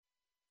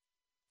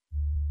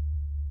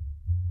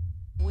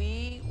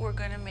we're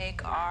going to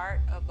make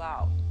art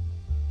about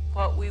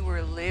what we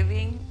were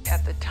living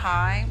at the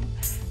time,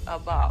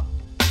 about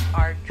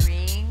our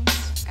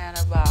dreams, and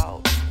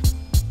about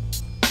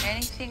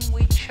anything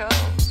we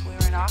chose. We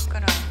were not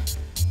going to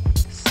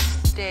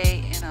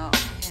stay in a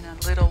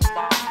little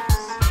box.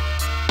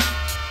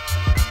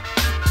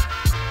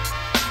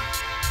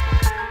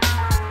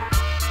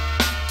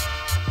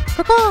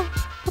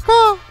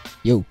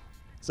 Yo,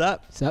 What's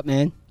up? what's up,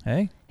 man?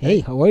 Hey.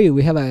 Hey, how are you?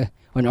 We have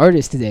an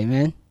artist today,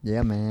 man.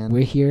 Yeah, man.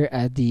 We're here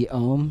at the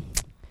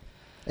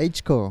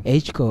HCO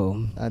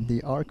HCO. at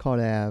the Art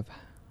Collab,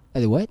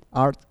 At the what?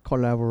 Art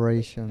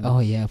Collaboration. Oh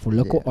yeah, for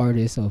local Yeah.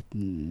 artists of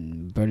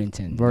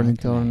Burlington,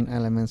 Burlington,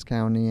 Alamance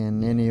County,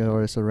 and any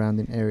other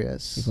surrounding We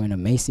areas. found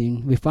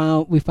amazing. We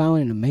found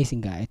an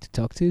amazing guy to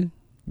talk to.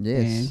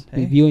 Yes. And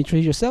Hey. if you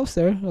introduce yourself,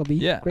 sir, I'll be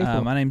Yeah,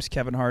 grateful. my name's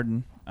Kevin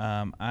Harden.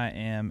 I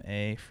am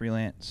a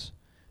freelance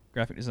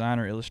graphic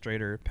designer,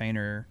 illustrator,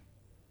 painter,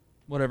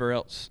 whatever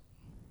else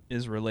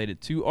is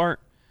related to art.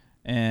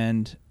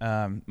 And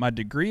my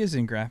degree is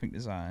in graphic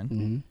design.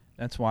 Mm-hmm.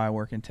 That's why I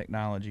work in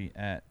technology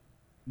at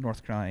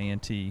North Carolina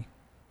A&T,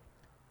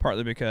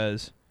 partly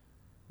because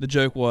the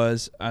joke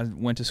was I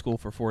went to school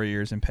for 4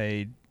 years and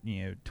paid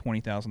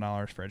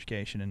 $20,000 for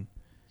education, and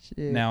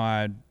Shit. now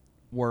I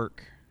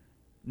work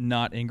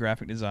not in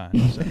graphic design.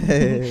 So.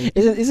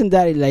 Isn't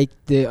that like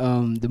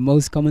the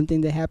most common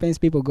thing that happens?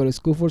 People go to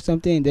school for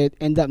something and they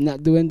end up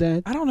not doing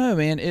that. I don't know,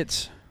 man.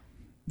 It's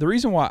the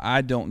reason why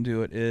I don't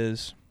do it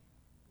is,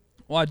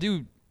 well, I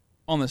do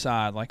on the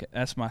side, like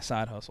that's my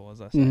side hustle, as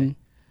I say. Mhm.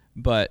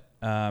 But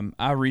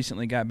I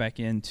recently got back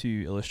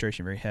into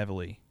illustration very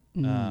heavily,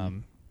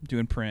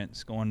 doing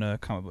prints, going to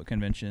comic book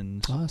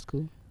conventions, Oh, that's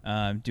cool.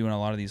 doing a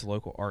lot of these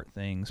local art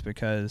things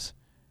because,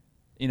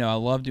 I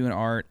love doing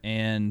art,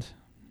 and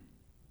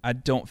I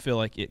don't feel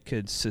like it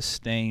could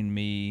sustain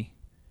me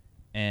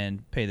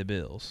and pay the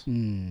bills.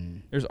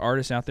 Mm. There's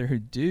artists out there who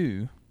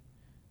do,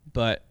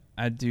 but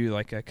I do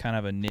like a kind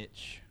of a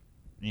niche,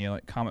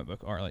 like comic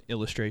book art, like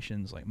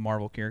illustrations, like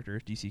Marvel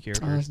characters, DC Oh, that's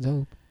characters.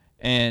 dope.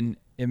 And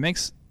it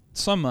makes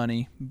some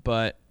money,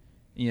 but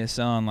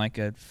selling like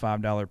a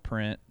 $5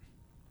 print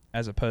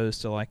as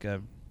opposed to like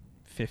a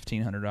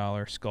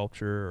 $1,500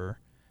 sculpture or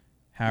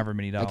however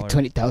many dollars. Like a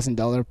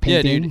 $20,000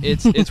 Yeah, painting.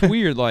 dude, it's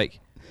weird. Like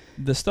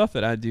the stuff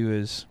that I do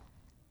is,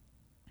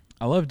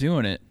 I love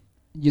doing it.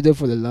 You do it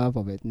for the love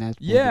of it, not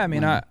for Yeah, the I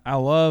mean, money. I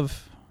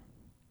love,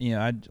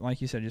 I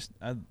like you said,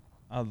 I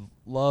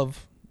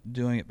love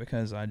doing it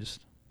because I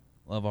just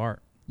love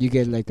art. You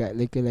get like a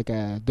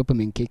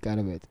dopamine kick out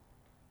of it.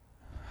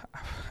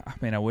 I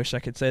mean, I wish I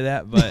could say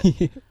that, but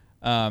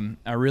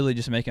I really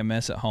just make a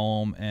mess at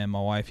home, and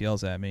my wife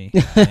yells at me,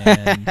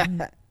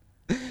 and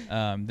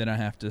then I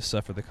have to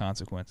suffer the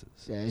consequences.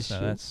 Yeah, that's so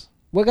true. that's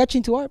What got you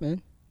into art,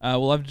 man?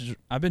 well,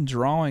 I've been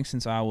drawing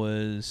since I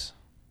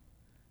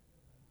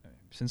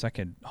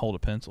could hold a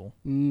pencil.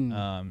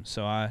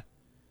 So I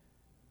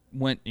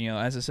went,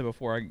 as I said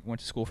before, I went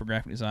to school for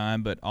graphic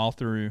design, but all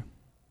through,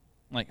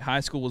 like,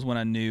 high school was when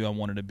I knew I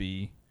wanted to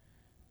be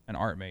an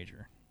art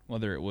major,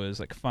 whether it was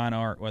like fine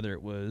art, whether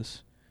it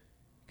was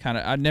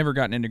I'd never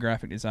gotten into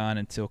graphic design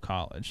until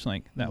college.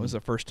 Like, that was the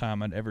first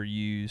time I'd ever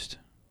used,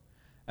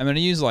 I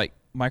used like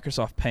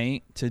Microsoft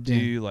Paint to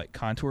do like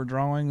contour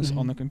drawings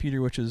on the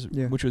computer, which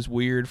was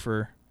weird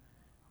for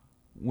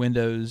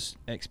Windows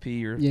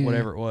XP or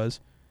whatever it was.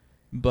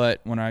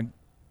 But when I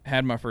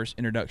had my first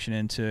introduction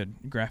into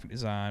graphic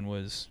design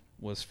was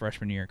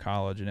freshman year of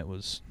college, and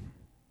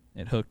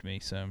it hooked me.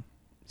 So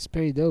It's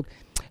pretty dope.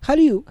 How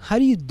do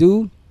you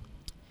do?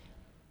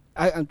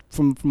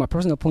 From my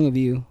personal point of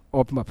view,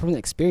 or from my personal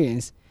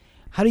experience,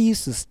 how do you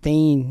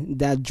sustain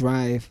that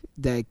drive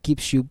that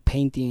keeps you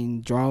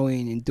painting,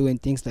 drawing, and doing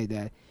things like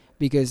that?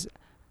 Because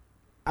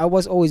I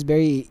was always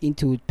very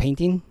into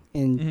painting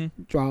and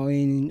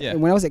drawing. Yeah.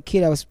 And when I was a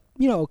kid, I was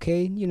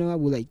okay. I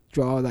would like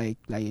draw like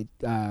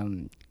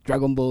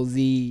Dragon Ball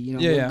Z,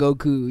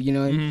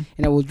 Goku,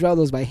 and I would draw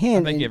those by I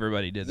hand. think and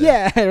everybody did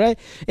that. yeah, right.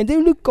 And they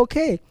look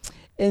okay.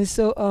 And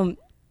so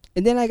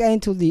and then I got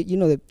into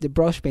the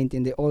brush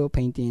painting, the oil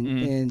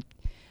painting,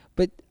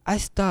 but I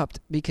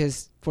stopped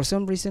because for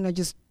some reason I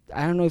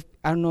don't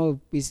know if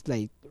it's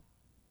like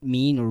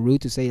mean or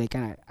rude to say, like,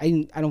 I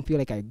don't feel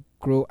like I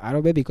grow out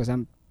of it because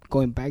I'm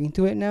going back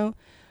into it now.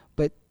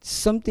 But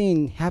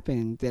something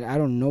happened that I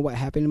don't know what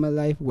happened in my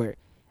life where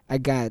I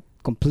got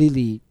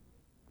completely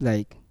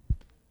like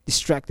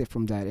distracted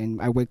from that,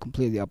 and I went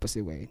completely the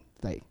opposite way.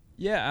 Like,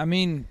 Yeah,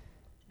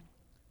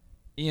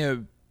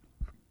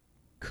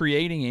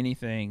 creating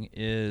anything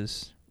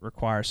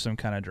requires some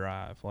kind of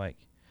drive. Like,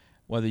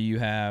 whether you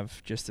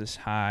have just this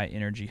high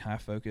energy, high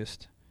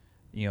focused,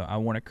 I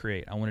want to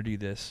create, I want to do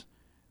this.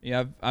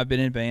 I've been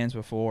in bands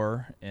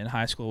before. In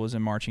high school, I was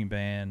in marching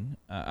band.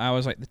 I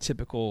was like the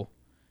typical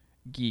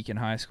geek in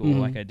high school.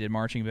 Like, I did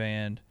marching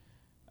band.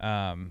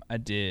 I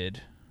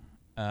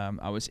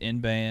was in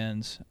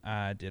bands.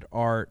 I did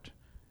art.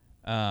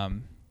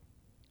 And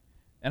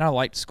I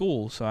liked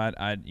school, so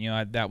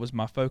that was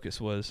my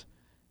focus, was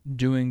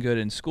doing good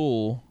in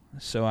school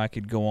so I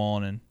could go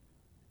on and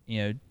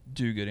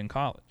do good in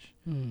college.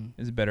 Mm.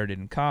 It was better I did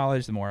in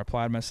college. The more I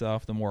applied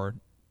myself, the more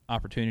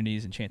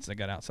opportunities and chances I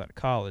got outside of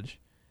college.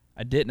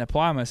 I didn't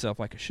apply myself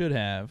like I should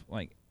have.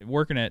 Like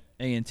working at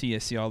A&T, I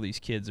see all these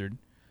kids are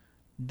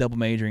double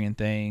majoring in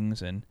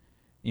things, and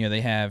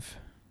they have,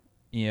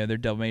 they're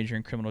double majoring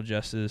in criminal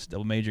justice,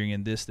 double majoring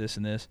in this,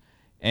 and this,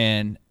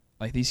 and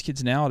like these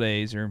kids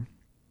nowadays are,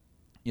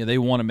 they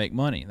want to make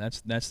money.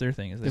 That's their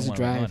thing, is they want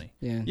to make money.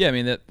 Yeah. I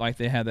mean that, like,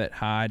 they have that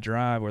high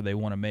drive where they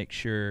want to make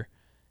sure,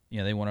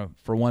 they want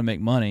to, for one, make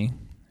money.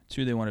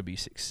 2, they want to be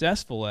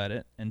successful at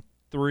it, and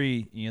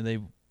 3, they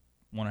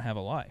want to have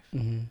a life.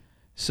 Mm-hmm.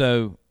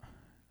 So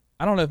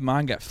I don't know if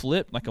mine got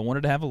flipped. Like, I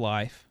wanted to have a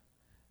life,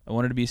 I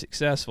wanted to be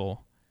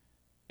successful,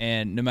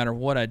 and no matter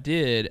what I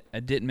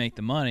didn't make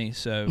the money.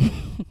 So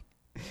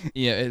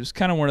yeah, it was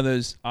kind of one of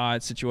those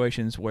odd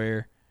situations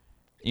where,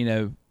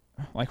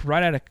 like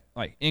right out of,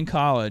 like, in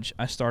college,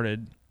 I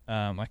started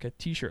like a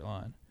T-shirt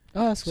line.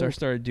 Oh, that's cool. So I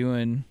started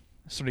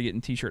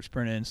getting T-shirts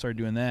printed and started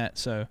doing that.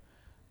 So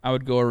I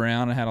would go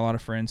around. I had a lot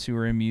of friends who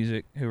were in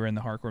music, who were in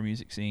the hardcore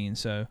music scene.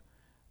 So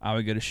I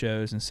would go to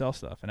shows and sell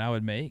stuff, and I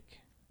would make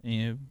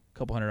a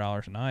couple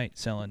 $100 a night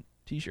selling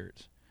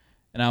T-shirts.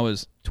 And I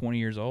was 20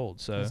 years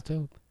old. So that's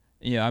dope.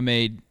 I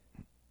made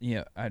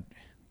a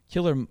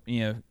killer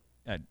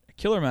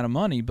amount of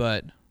money,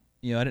 but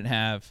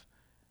I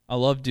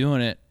loved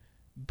doing it,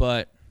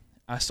 but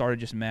I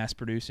started just mass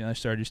producing. I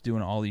started just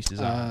doing all these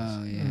designs.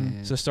 Oh,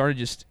 yeah. So I started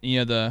just,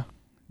 the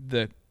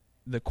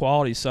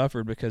quality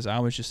suffered because I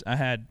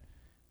had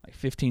like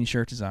 15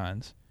 shirt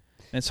designs.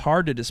 And it's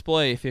hard to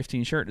display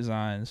 15 shirt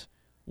designs,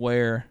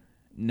 where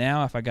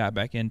now if I got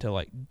back into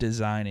like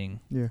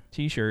designing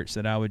T-shirts,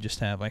 that I would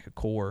just have like a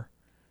core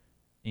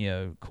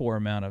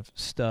amount of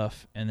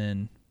stuff, and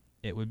then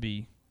it would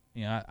be,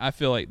 I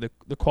feel like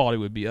the quality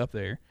would be up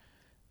there.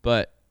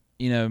 But,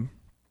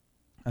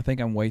 I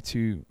think I'm way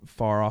too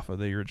far off of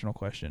the original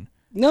question.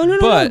 No,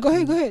 go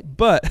ahead.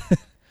 But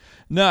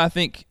no, I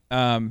think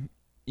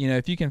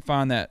if you can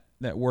find that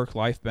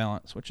work-life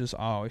balance, which is,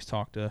 I always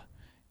talk to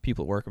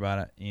people at work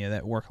about it,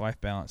 that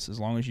work-life balance, as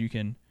long as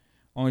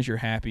you're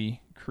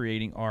happy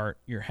creating art,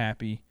 you're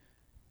happy,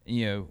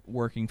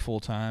 working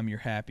full-time, you're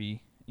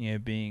happy,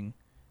 being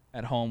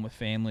at home with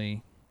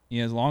family,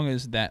 as long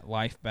as that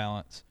life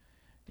balance,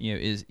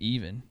 is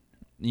even,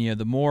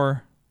 the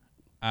more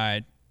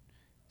I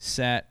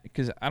sat,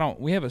 because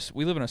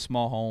we live in a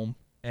small home,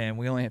 and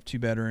we only have 2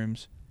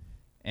 bedrooms,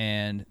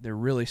 and they're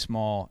really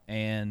small,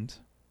 and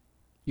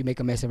you make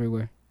a mess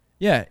everywhere.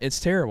 Yeah, it's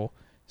terrible.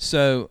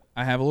 So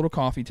I have a little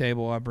coffee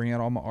table. I bring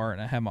out all my art,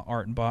 and I have my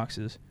art in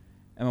boxes.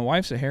 And my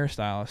wife's a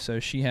hairstylist, so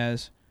she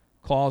has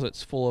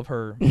closets full of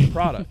her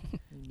product,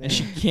 and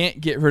she can't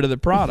get rid of the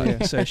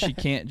product, so she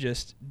can't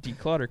just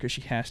declutter, because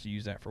she has to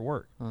use that for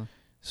work. Huh.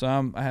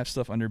 So I have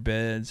stuff under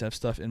beds, I have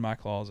stuff in my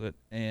closet,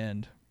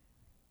 and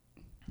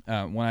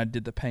when I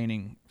did the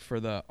painting for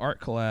the art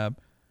collab,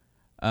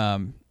 I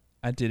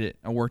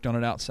worked on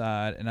it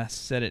outside, and I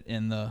set it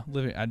in the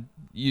living. I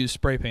used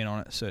spray paint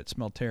on it, so it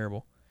smelled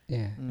terrible.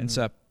 Yeah. And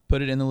so I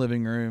put it in the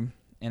living room,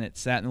 and it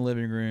sat in the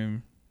living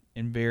room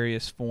in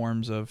various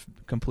forms of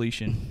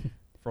completion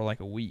for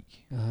like a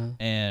week. Uh-huh.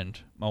 And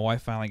my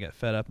wife finally got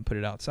fed up and put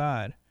it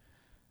outside.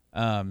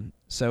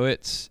 So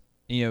it's,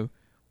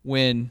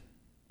 when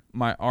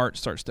my art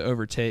starts to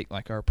overtake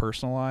like our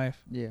personal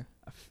life,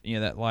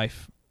 that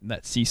life,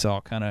 that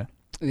seesaw kind of,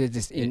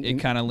 it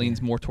kind of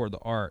leans more toward the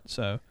art.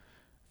 So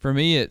for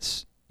me,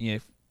 it's,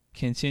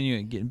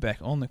 continuing getting back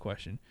on the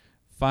question,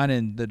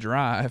 finding the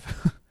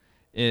drive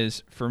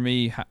is, for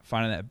me,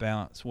 finding that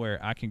balance where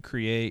I can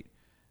create,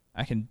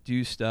 I can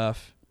do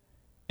stuff,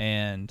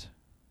 and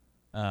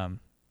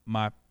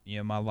my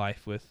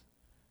life with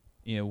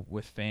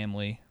with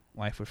family,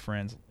 life with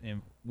friends,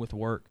 and with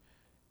work,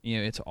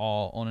 it's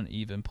all on an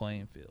even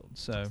playing field.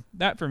 So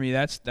that, for me,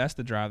 that's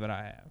the drive that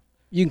I have.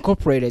 You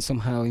incorporate it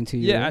somehow into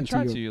your. I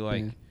try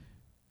to,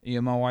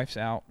 my wife's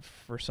out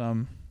for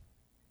some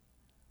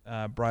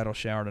bridal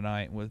shower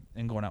tonight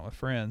and going out with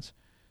friends.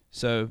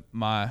 So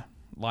my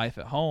life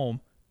at home,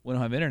 we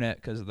don't have internet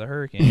because of the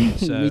hurricane.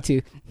 So Me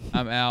too.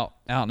 I'm out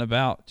and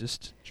about,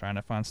 just trying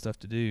to find stuff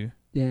to do.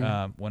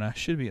 Yeah. When I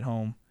should be at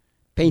home,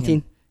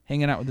 Painting.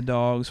 hanging out with the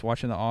dogs,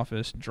 watching The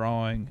Office,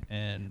 drawing,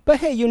 and. But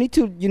hey, you need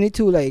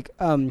to like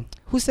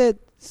who said?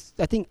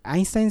 I think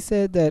Einstein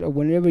said that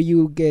whenever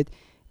you get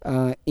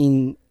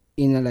in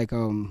a like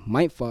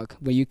mind fuck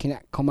where you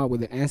cannot come up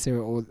with an answer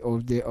or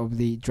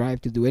the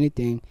drive to do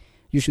anything,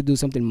 you should do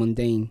something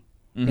mundane.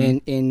 Mm-hmm.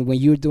 And when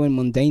you're doing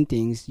mundane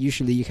things,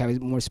 usually you have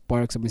more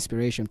sparks of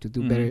inspiration to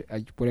do better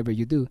at whatever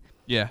you do.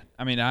 Yeah,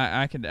 I mean,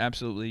 I could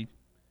absolutely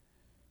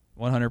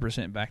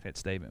 100% back that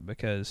statement,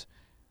 because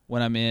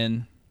when I'm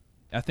in,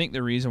 I think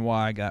the reason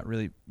why I got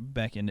really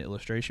back into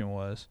illustration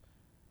was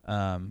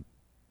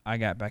I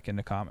got back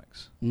into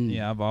comics.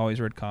 Yeah, I've always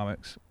read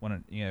comics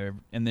and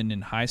then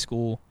in high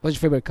school. What's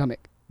your favorite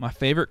comic? My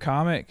favorite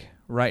comic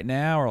right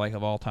now, or like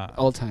of all time?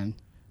 All time.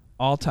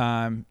 All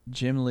time,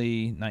 Jim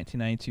Lee,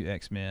 1992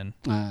 X-Men.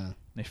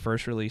 They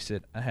first released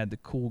it. I had the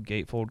cool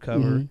gatefold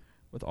cover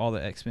with all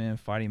the X-Men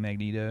fighting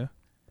Magneto.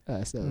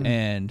 So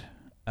and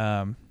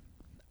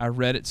I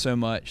read it so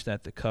much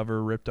that the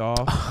cover ripped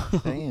off.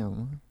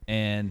 Damn.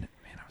 And man,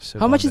 I was so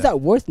how much is bummed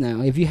that worth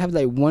now? If you have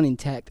like one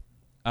intact,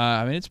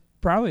 I mean, it's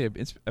probably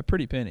it's a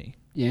pretty penny.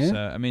 yeah. So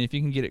I mean, if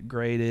you can get it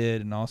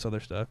graded and all this other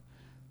stuff,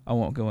 I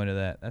won't go into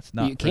that. That's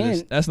not You for this.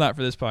 can. That's not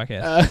for this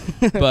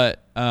podcast.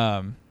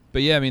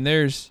 But yeah, I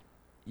mean,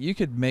 you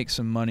could make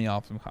some money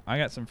off them. I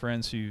got some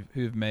friends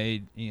who've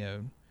made a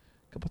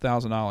couple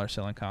 $1,000s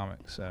selling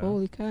comics. So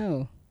Holy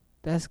cow,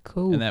 that's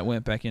cool. and that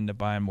went back into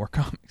buying more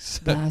comics.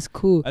 So That's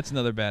cool. that's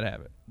another bad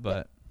habit.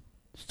 But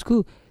It's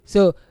cool.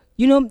 So,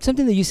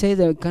 something that you said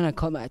that kind of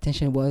caught my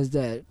attention was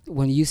that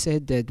when you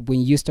said that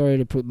when you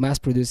started mass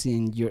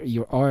producing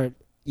your art,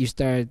 you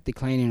started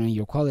declining on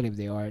your quality of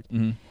the art.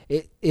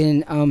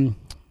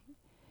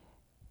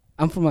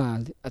 I'm from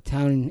a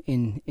town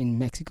in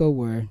Mexico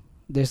where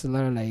there's a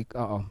lot of like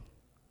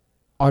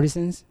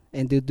artisans,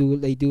 and they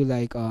do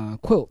like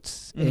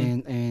quilts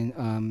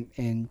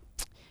and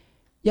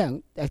yeah,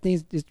 I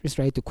think it's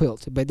right to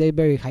quilt, but they're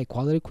very high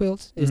quality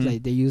quilts. It's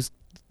like they use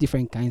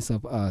different kinds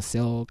of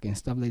silk and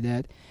stuff like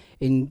that,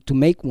 and to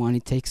make one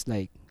it takes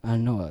like I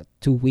don't know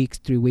 2 weeks,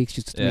 3 weeks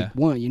just to make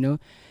one,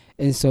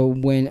 and so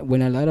when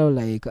a lot of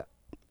like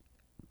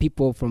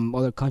people from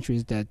other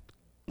countries that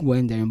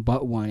went there and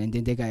bought one, and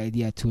then they got an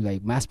idea to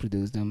like mass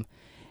produce them,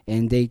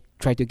 and they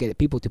try to get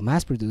people to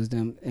mass produce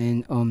them,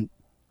 and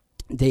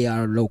they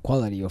are low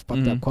quality or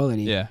fucked up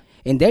quality. yeah,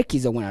 And their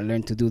kids don't want to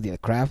learn to do their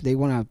craft. They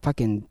want to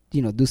fucking,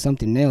 do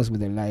something else with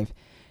their life.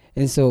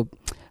 And so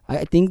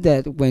I think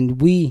that when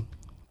we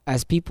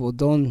as people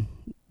don't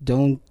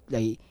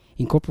like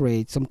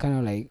incorporate some kind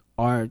of like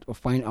art or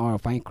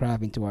fine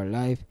craft into our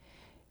life,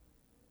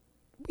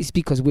 it's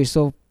because we're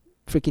so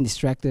freaking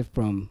distracted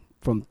from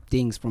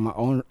things from our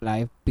own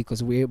life,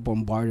 because we're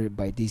bombarded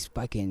by these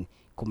fucking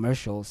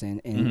commercials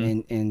and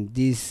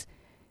these,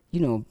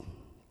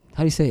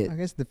 how do you say it? I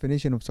guess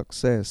definition of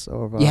success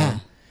of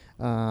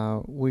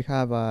we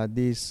have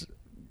this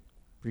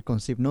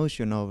preconceived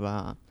notion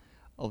of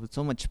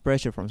so much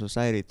pressure from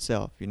society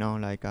itself.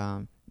 Like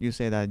you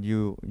say that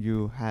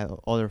you had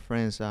other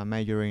friends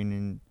majoring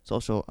in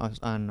social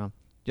and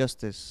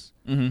justice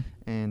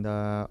and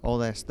all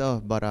that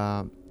stuff, but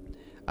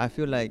I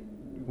feel like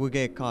we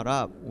get caught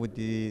up with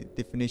the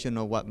definition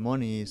of what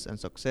money is and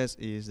success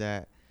is,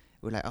 that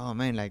we're like, oh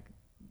man, like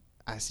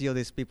I see all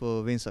these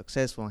people being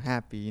successful and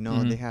happy,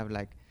 they have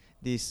like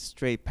this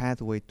straight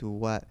pathway to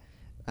what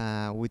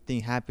we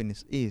think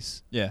happiness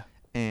is. yeah,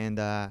 And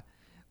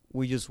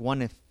we just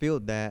want to feel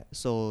that,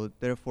 so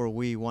therefore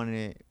we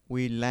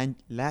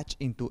latch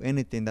into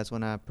anything that's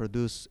gonna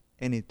produce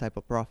any type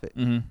of profit.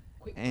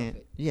 Quick And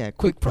profit.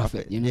 quick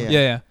profit, profit.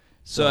 yeah.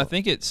 So I So-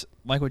 think it's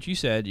like what you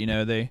said.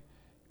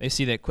 They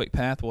see that quick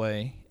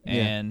pathway,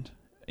 and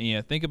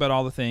think about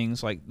all the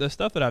things, like the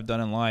stuff that I've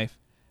done in life.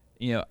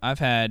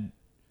 I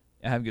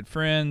have good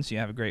friends.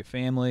 Have a great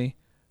family.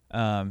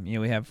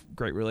 We have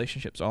great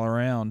relationships all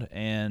around,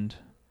 and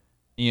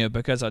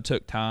because I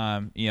took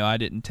time, I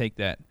didn't take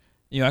that.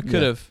 I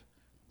could have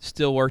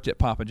still worked at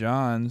Papa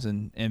John's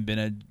and been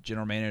a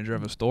general manager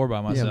of a store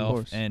by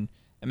myself and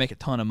make a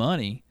ton of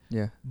money.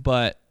 Yeah.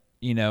 But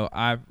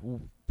I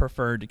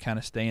preferred to kind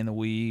of stay in the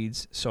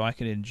weeds so I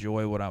could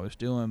enjoy what I was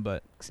doing.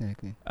 But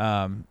Exactly.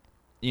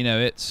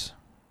 it's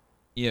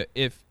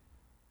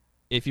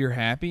if you're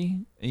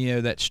happy,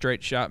 that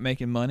straight shot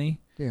making money,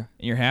 Yeah.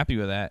 and you're happy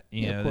with that,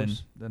 of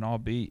course. then I'll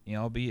be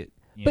it.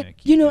 But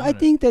keep doing I it.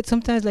 think that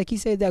sometimes, like he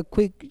said, that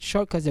quick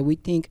shortcuts that we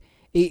think,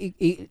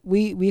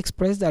 we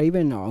express that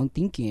even in our own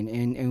thinking,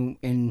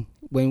 and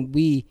when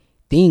we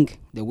think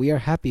that we are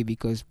happy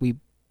because we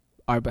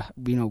are,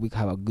 we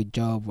have a good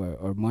job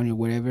or money or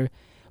whatever,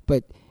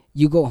 but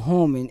you go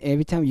home and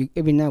every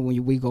night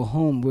when we go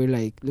home, we're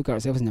like, look at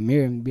ourselves in the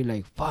mirror and be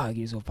like, fuck,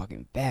 you're so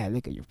fucking bad.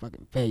 Look at your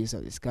fucking face. You're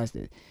so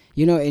disgusted.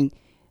 And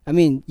I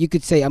mean, you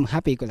could say I'm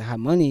happy because I have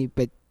money,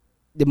 but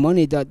the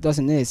money that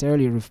doesn't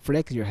necessarily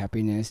reflect your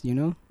happiness,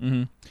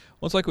 Well,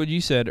 it's like what you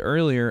said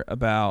earlier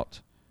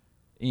about,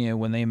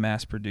 when they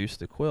mass produce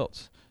the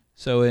quilts.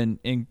 So in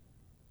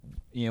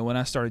when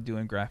I started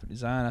doing graphic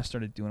design, I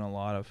started doing a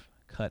lot of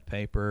cut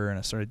paper, and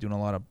I started doing a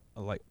lot of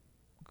like,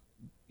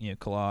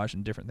 collage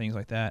and different things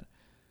like that.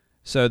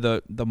 So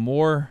the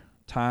more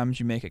times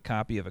you make a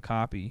copy of a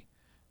copy,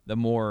 the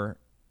more,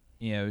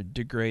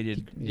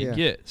 degraded it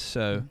gets.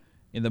 So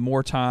the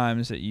more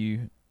times that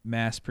you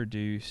mass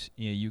produce,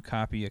 you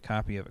copy a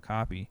copy of a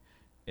copy,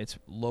 it's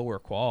lower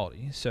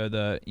quality. So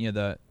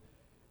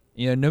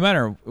no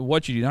matter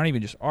what you do, not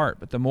even just art,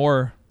 but the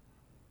more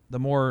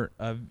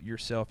of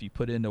yourself you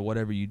put into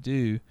whatever you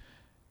do,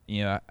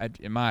 in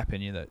my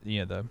opinion, that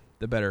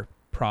the better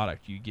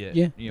product you get.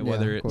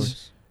 Whether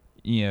it's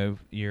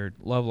your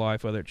love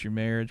life, whether it's your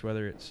marriage,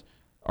 whether it's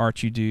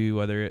art you do,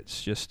 whether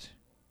it's just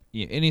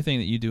anything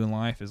that you do in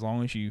life, as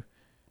long as you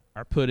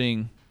are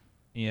putting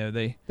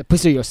the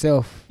push of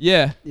yourself.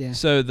 Yeah.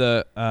 So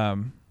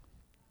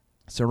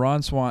So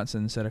Ron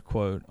Swanson said a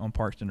quote on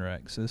Parks and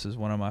Rec. So this is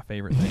one of my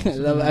favorite things.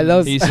 I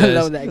love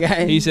that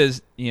guy. He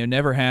says,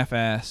 never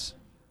half-ass,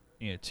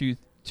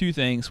 two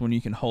things when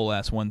you can whole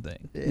ass one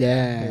thing.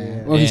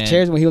 Yeah. Or his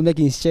chairs, when he was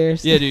making his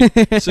chairs. Yeah,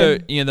 dude. So,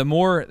 the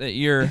more that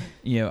you're,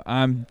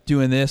 I'm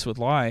doing this with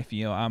life,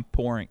 I'm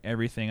pouring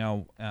everything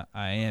I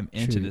am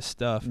into this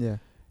stuff. Yeah.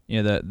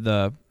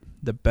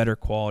 The better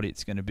quality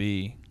it's going to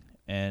be.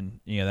 And,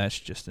 that's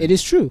just... It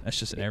is true. That's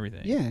just in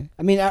everything. Yeah.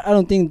 I mean, I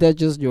don't think that's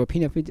just your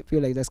opinion. I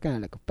feel like that's kind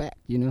of like a fact,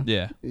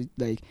 Yeah. It's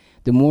like,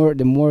 the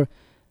more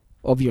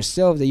of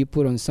yourself that you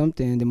put on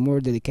something, the more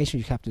dedication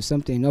you have to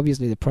something,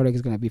 obviously the product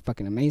is going to be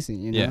fucking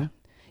amazing, Yeah.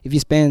 If you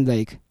spend,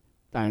 like,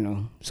 I don't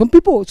know, some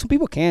people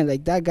can.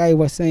 Like, that guy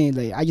was saying,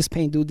 like, I just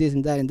paint, do this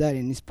and that,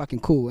 and it's fucking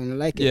cool, and I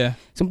like it. Yeah.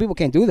 Some people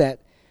can't do that.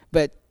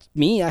 But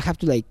me, I have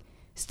to, like,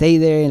 stay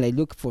there and, like,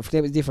 look for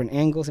different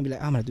angles and be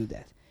like, I'm going to do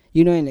that.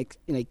 And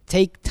like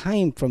take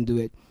time from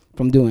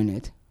doing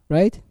it,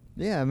 right?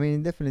 Yeah, I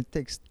mean, it definitely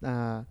takes.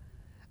 I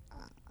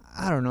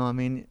don't know. I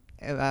mean,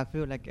 I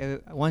feel like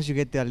once you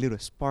get that little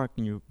spark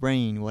in your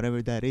brain,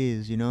 whatever that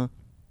is, I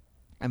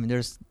mean,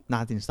 there's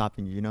nothing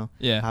stopping you.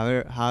 Yeah.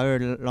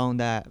 However long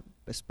that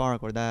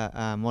spark or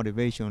that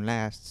motivation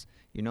lasts,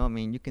 I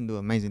mean, you can do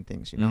amazing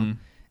things. Mm-hmm.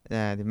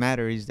 The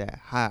matter is that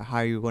how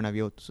are you gonna be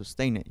able to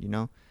sustain it?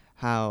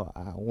 How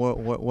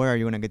where are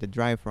you gonna get the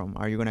drive from?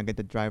 Are you gonna get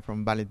the drive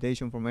from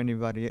validation from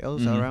anybody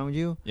else around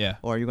you? Yeah.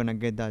 Or are you gonna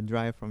get that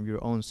drive from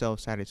your own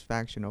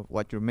self-satisfaction of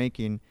what you're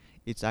making?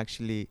 It's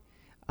actually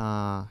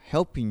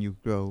helping you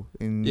grow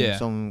in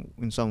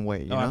some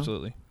way. You know?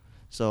 Absolutely.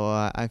 So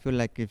I feel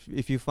like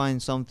if you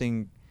find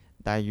something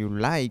that you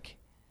like,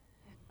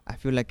 I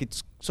feel like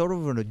it's sort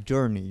of on a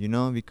journey,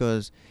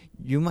 because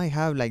you might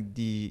have like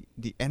the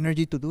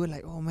energy to do it.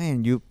 Like, oh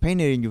man, you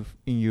paint it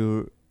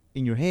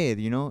in your head,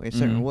 a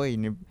certain way,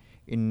 and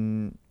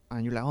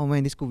you're like, oh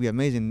man, this could be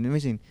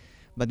amazing.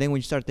 But then when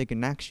you start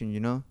taking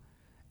action,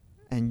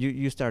 and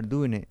you start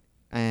doing it,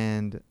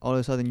 and all of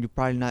a sudden you're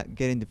probably not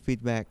getting the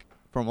feedback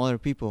from other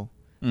people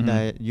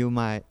that you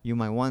might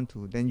want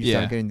to. Then you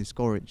start getting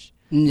discouraged.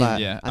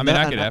 But I mean,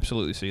 I could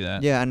absolutely see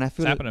that. Yeah, and I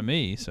feel it's happened to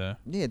me. So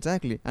yeah,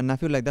 exactly. And I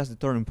feel like that's the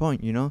turning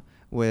point,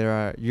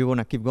 whether you're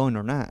gonna keep going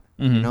or not,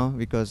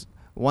 because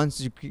once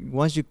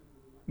you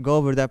go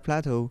over that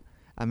plateau,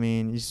 I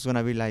mean, it's going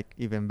to be like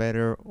even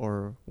better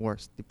or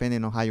worse,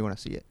 depending on how you want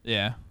to see it.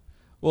 Yeah.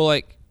 Well,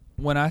 like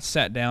when I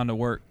sat down to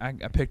work, I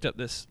picked up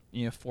this,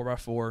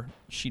 4x4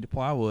 sheet of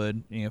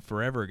plywood,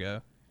 forever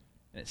ago.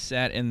 And it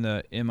sat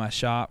in my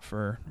shop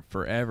for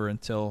forever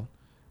until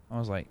I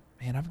was like,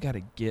 man, I've got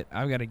to get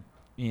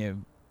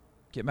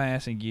my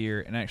ass in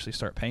gear and actually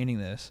start painting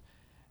this.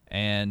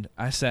 And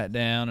I sat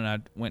down and I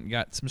went and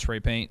got some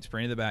spray paint,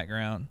 sprayed the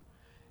background.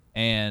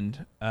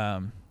 And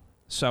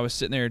so I was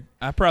sitting there.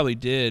 I probably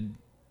did,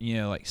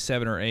 like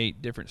 7 or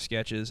 8 different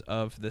sketches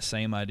of the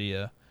same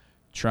idea,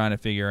 trying to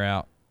figure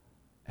out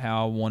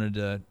how I wanted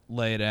to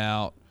lay it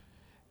out.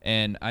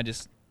 And I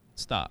just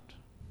stopped.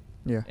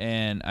 Yeah.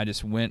 And I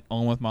just went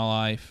on with my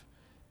life.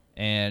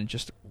 And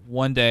just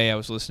one day I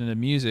was listening to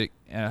music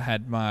and I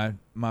had my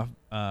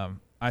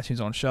iTunes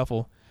on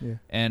shuffle. Yeah.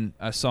 And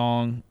a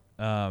song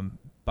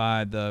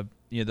by the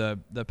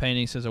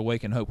painting says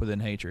 "Awaken Hope Within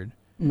Hatred."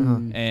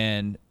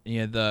 And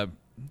the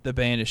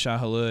band is Shah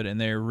Halud, and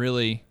they're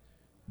really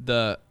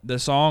the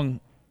song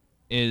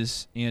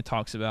is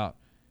talks about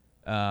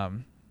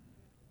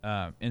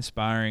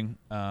inspiring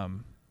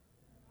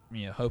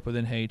hope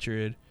within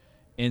hatred,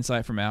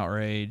 insight from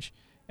outrage,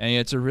 and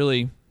it's a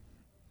really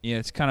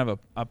it's kind of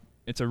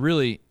it's a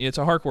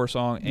hardcore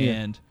song.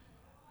 And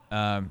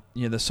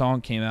the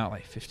song came out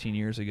like 15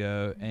 years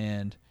ago,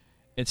 and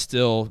it's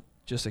still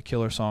just a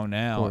killer song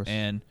now.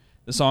 And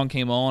the song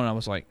came on and I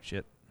was like,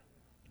 shit,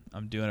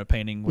 I'm doing a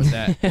painting with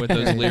that, with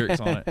those lyrics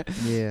on it.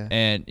 Yeah.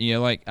 And,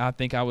 like, I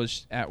think I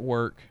was at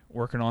work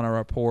working on a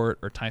report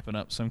or typing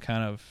up some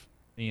kind of,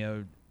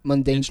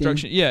 mundane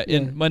instruction. thing. Yeah,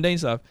 mundane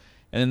stuff.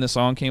 And then the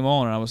song came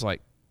on and I was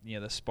like,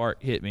 the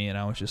spark hit me and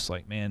I was just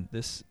like, man,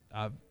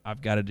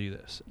 I've got to do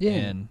this. Yeah.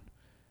 And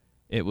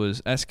it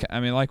was,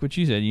 like what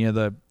you said,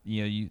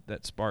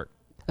 that spark.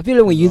 I feel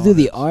like when you do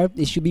the art,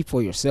 it should be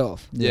for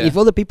yourself. Yeah. If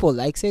other people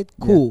likes it,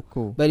 cool. Yeah,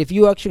 cool. But if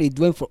you actually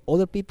do it for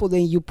other people,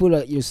 then you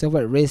put yourself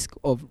at risk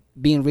of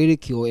being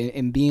ridiculed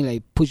and being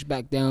like pushed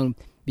back down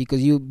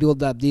because you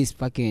build up this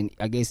fucking,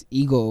 I guess,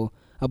 ego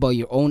about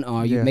your own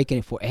art. You're making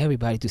it for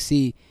everybody to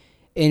see.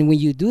 And when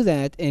you do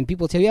that and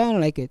people tell you, I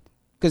don't like it,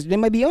 because they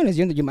might be honest,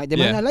 they might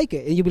not like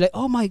it. And you'll be like,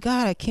 oh my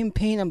God, I can't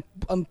paint.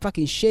 I'm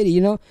fucking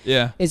shitty,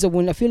 Yeah. And so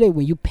when I feel like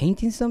when you're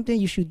painting something,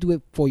 you should do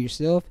it for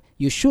yourself.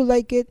 You should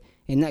like it.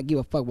 And not give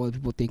a fuck what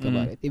people think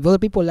about it. If other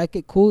people like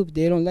it, cool. If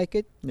they don't like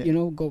it,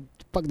 go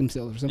fuck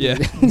themselves or something. Yeah.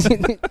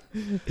 Like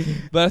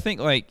that. But I think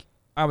like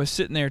I was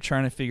sitting there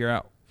trying to figure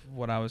out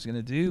what I was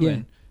gonna do,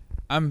 and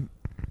I'm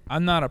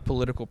not a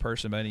political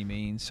person by any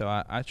means. So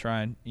I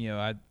try and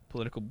I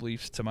political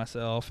beliefs to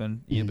myself,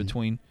 and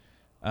between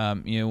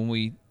when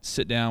we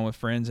sit down with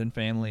friends and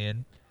family,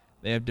 and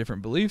they have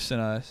different beliefs than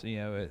us,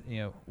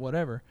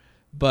 whatever.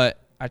 But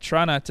I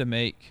try not to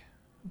make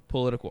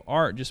political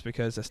art just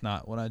because that's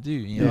not what I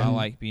do. I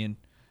like being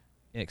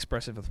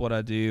expressive with what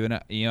I do, and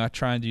I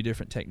try and do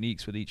different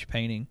techniques with each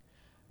painting.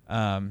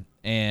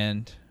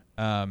 And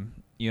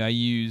I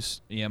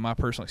use my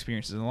personal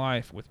experiences in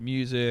life with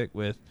music,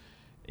 with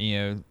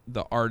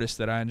the artists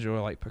that I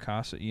enjoy, like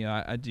Picasso.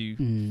 I do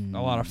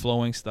a lot of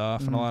flowing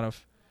stuff and a lot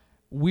of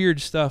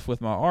weird stuff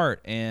with my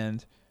art.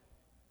 And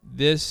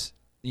this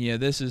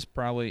is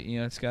probably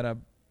it's got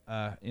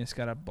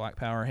a Black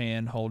Power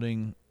hand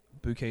holding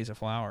bouquets of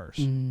flowers,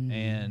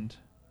 and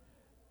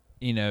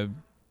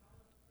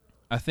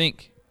I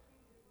think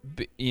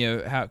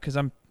because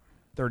I'm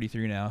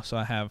 33 now, so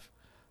I have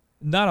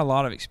not a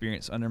lot of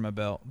experience under my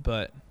belt,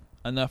 but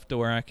enough to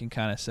where I can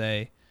kind of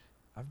say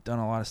I've done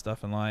a lot of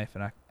stuff in life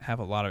and I have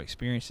a lot of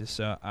experiences.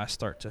 So I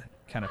start to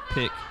kind of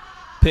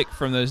pick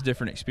from those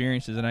different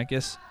experiences. And I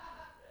guess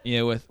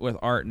with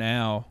art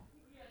now,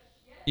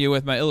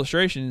 with my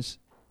illustrations,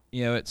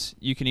 it's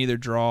you can either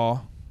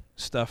draw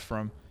stuff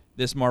from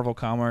this Marvel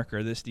comic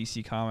or this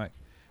DC comic.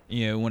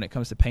 When it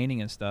comes to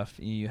painting and stuff,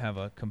 you have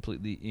a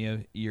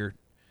completely your,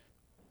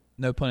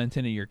 no pun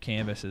intended, your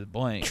canvas is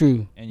blank.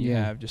 True. And you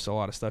have just a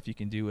lot of stuff you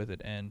can do with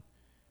it. And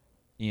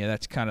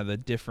that's kind of the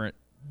different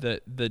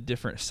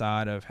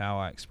side of how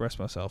I express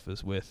myself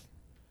is with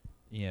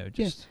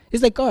just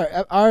it's like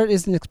art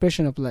is an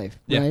expression of life,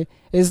 right?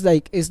 It's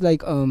like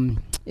in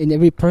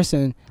every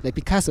person, like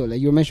Picasso, like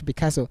you mentioned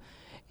Picasso,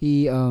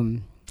 he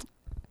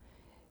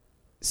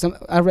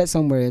I read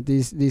somewhere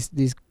this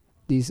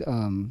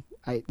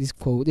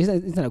quote.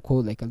 It's not a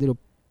quote, like a little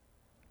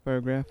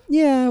paragraph.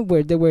 Yeah,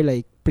 where they were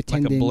like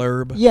pretending, like a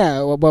blurb. Yeah,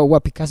 about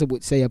what Picasso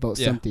would say about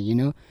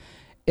something,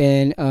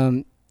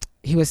 and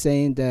he was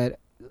saying that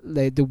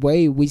like the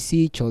way we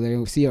see each other and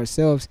we see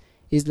ourselves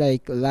is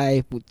like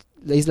life.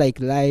 It's like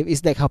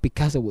how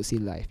Picasso would see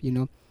life.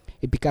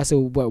 If Picasso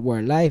were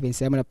alive and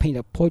said, "I'm gonna paint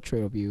a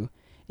portrait of you,"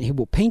 and he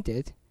will paint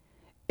it,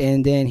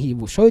 and then he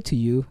will show it to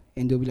you,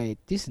 and they'll be like,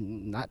 "This is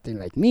nothing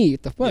like me.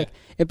 What the fuck?" Yeah.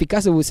 And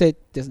Picasso would say,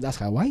 "That's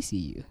how I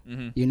see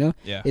you."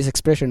 Yeah. It's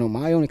expression of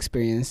my own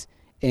experience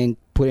and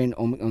put it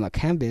on a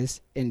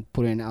canvas and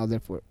put it out there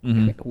for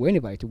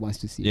anybody who wants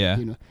to see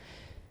it.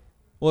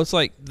 Well, it's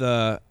like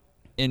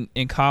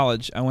in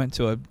college, I went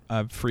to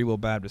a Free Will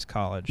Baptist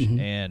college,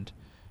 and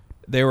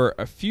there were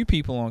a few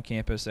people on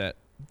campus that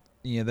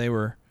they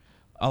were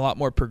a lot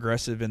more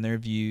progressive in their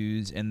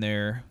views and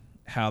their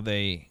how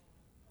they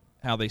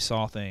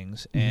saw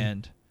things.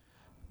 And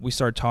we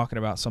started talking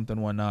about something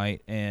one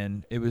night,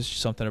 and it was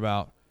something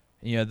about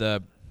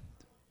the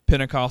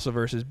Pentecostal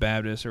versus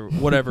Baptist or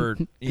whatever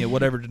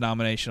whatever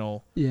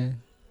denominational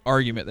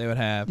argument they would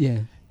have.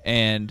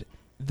 And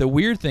the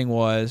weird thing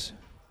was,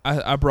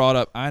 I brought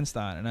up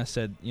Einstein, and I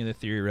said, the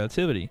theory of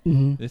relativity.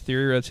 The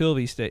theory of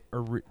relativity state,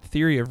 or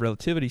theory of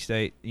relativity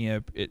state,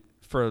 it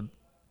for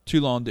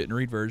too long didn't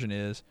read version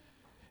is,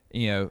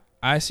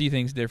 I see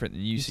things different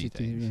than you see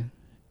things.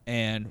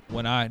 And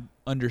when I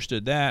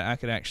understood that, I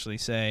could actually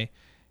say,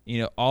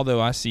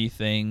 although I see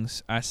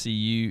things, I see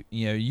you,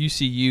 you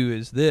see you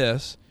as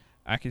this,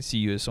 I can see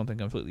you as something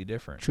completely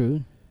different.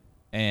 True.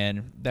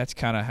 And that's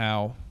kind of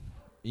how,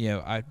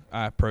 I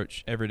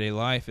approach everyday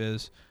life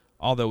is,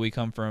 although we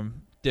come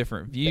from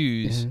different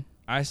views,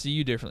 I see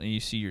you differently than you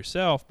see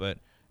yourself, but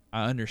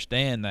I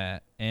understand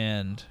that.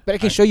 But I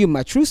can show you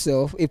my true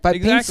self. If I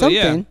paint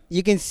something,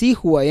 you can see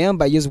who I am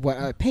by just what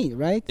I paint,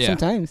 right? Yeah.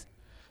 Sometimes.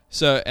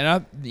 So, and I,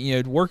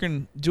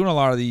 doing a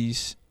lot of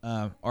these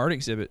art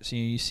exhibits,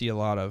 you see a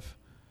lot of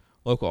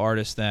local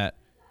artists that,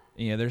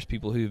 there's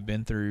people who've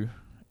been through,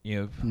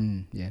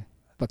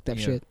 fucked up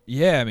shit.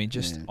 Yeah, I mean,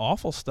 just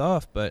awful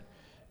stuff, but,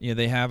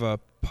 they have a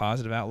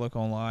positive outlook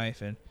on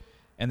life,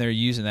 and they're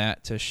using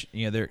that to,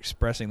 they're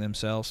expressing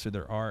themselves through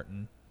their art,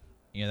 and,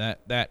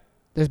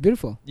 that's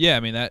beautiful. Yeah, I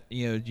mean, that,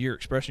 you're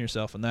expressing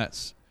yourself, and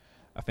that's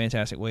a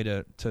fantastic way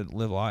to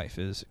live life,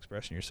 is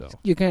expressing yourself.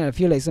 You kind of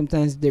feel like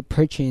sometimes they're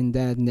perching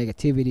that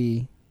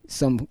negativity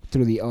some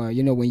through the art.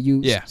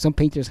 When some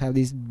painters have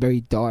these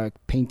very dark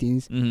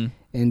paintings, and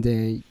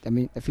I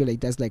feel like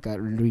that's like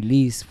a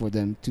release for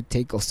them to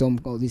take all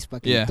this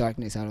fucking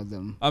darkness out of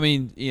them. I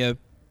mean,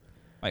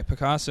 like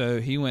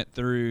Picasso, he went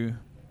through.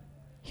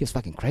 He was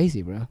fucking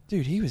crazy, bro.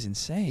 Dude, he was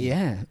insane.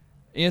 Yeah.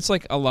 It's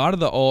like a lot of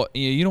the old,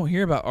 you don't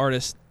hear about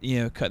artists,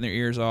 cutting their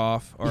ears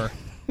off or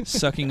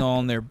sucking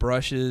on their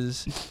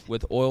brushes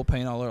with oil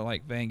paint all over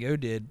like Van Gogh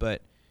did,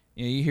 but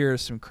you hear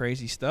some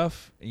crazy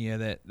stuff,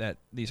 that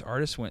these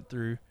artists went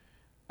through.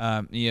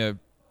 He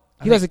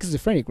was a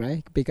schizophrenic,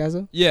 right,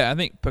 Picasso? Yeah, I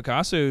think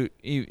Picasso,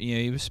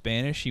 he was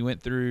Spanish. He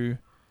went through,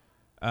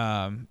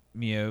 couple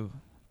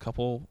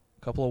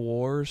of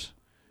wars.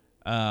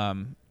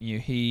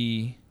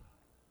 He.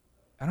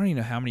 I don't even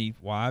know how many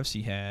wives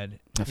he had.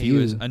 He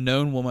was a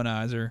known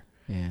womanizer.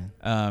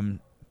 Yeah.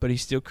 But he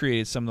still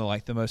created some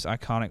of the most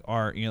iconic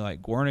art.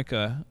 Like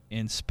Guernica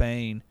in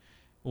Spain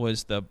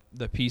was the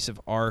piece of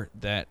art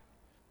that,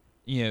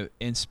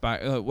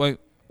 inspired.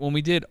 When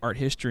we did art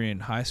history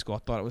in high school, I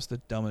thought it was the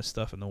dumbest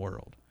stuff in the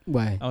world.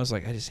 Why? I was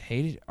like, I just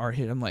hated art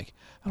history. I'm like,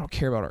 I don't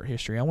care about art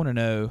history. I want to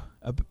know.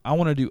 I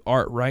want to do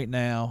art right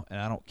now,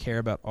 and I don't care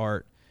about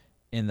art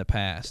in the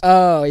past.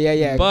 Oh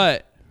yeah.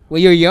 But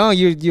when you're young,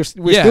 we're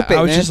stupid.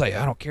 I was man. just like,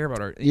 I don't care about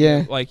art.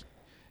 Yeah. Like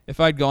if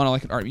I'd gone to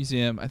like an art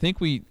museum, I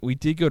think we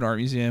did go to an art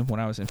museum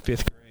when I was in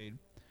 5th grade,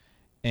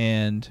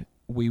 and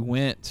we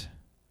went,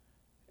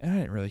 and I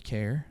didn't really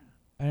care.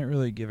 I didn't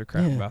really give a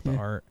crap about the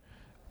art,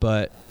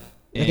 but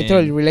I can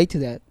totally relate to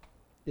that.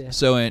 Yeah.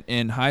 So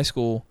in high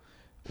school,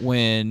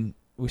 when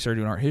we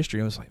started doing art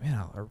history, I was like, man,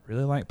 I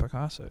really like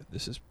Picasso.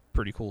 This is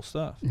pretty cool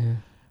stuff. Yeah.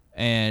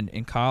 And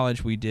in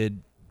college, we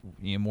did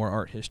more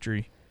art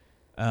history.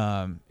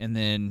 And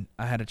then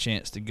I had a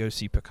chance to go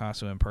see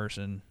Picasso in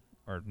person,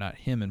 or not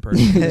him in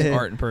person, his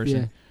art in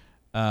person,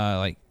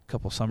 like a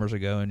couple summers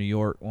ago in New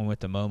York when we went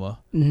to MoMA.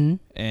 Mm-hmm.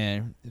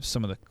 And it was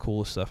some of the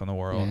coolest stuff in the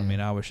world. Yeah. I mean,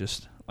 I was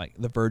just like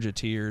the verge of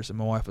tears, and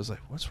my wife was like,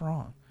 what's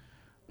wrong?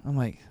 I'm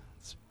like,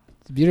 it's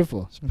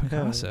beautiful. It's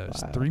Picasso.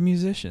 It's 3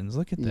 musicians.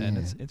 Look at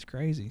that. It's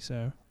crazy.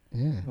 So,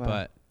 wow.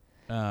 But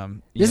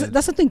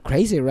that's something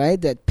crazy, right?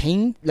 That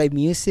like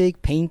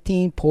music,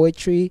 painting,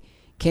 poetry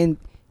can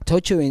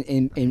touch you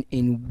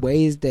in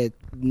ways that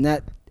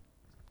not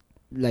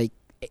like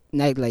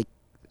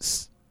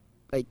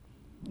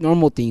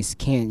normal things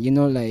can. You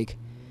know, like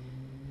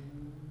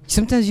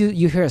sometimes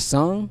you hear a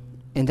song,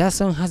 and that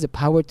song has the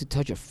power to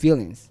touch your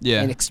feelings.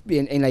 Yeah.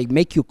 And like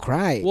make you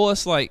cry. Well,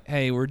 it's like,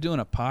 hey, we're doing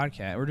a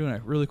podcast. We're doing a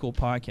really cool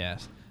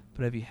podcast.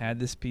 But have you had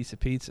this piece of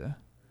pizza?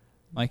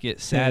 Like,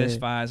 it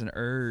satisfies an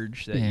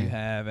urge that you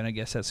have. And I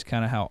guess that's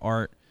kind of how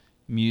art,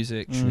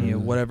 music,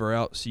 whatever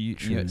else,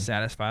 it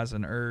satisfies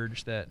an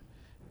urge that,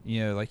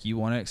 like you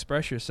want to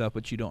express yourself,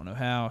 but you don't know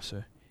how.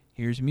 So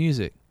here's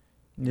music.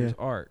 Here's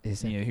art.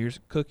 Here's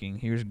cooking.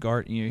 Here's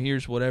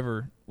here's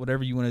whatever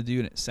you want to do,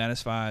 and it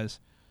satisfies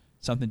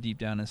something deep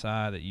down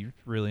inside that you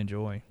really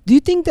enjoy. Do you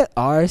think that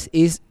art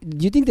is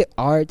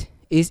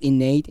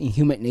innate in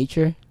human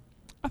nature?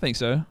 I think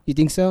so. You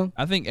think so?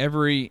 I think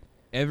every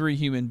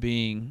human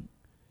being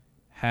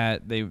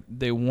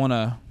they want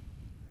to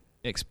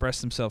express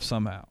themselves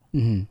somehow.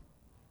 Mm-hmm.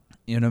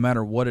 No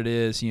matter what it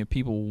is,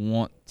 people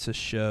want to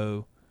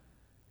show.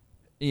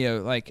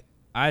 Like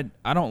I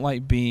don't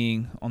like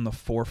being on the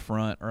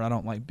forefront, or I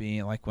don't like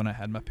being like when I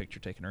had my picture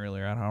taken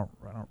earlier. I don't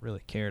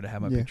really care to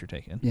have my picture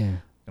taken. Yeah.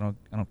 I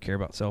don't care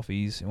about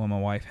selfies. And when my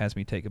wife has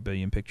me take a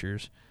billion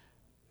pictures,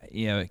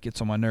 it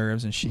gets on my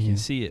nerves, and she can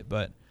see it.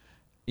 But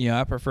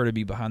I prefer to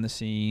be behind the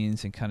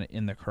scenes and kind of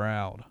in the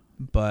crowd.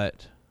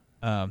 But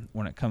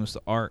when it comes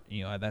to art,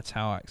 that's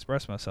how I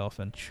express myself.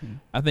 And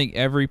I think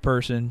every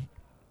person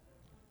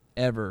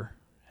ever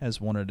has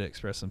wanted to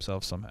express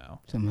themselves somehow.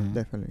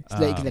 Definitely.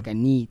 It's like a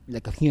need,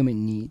 like a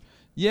human need.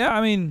 Yeah,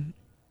 I mean,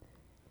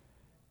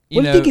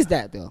 what do you think is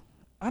that, though?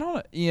 I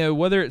don't know.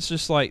 Whether it's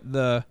just like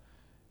the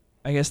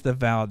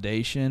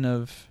validation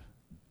of,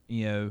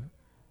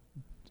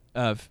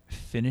 of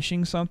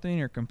finishing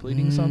something or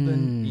completing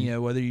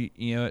something. Whether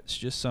it's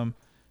just some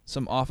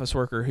office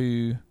worker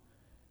who,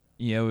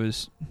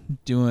 is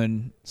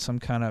doing some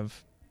kind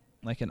of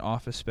like an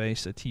office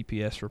space, a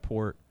TPS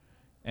report,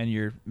 and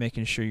you're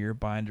making sure your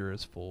binder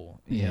is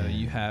full.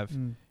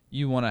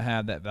 You want to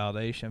have that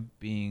validation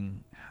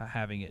of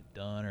having it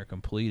done or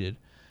completed.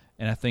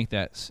 And I think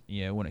that's,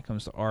 when it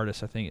comes to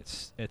artists, I think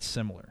it's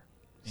similar.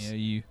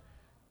 You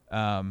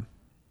have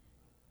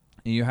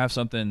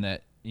something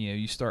that,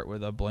 you start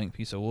with a blank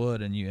piece of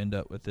wood, and you end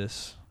up with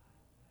this,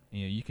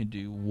 you can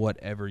do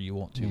whatever you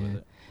want to with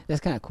it.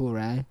 That's kind of cool,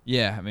 right?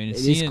 Yeah, I mean, it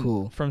is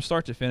cool. From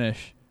start to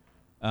finish.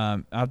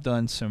 I've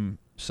done some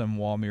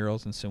wall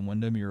murals and some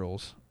window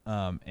murals,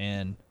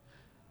 and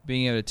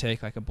being able to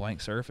take like a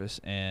blank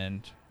surface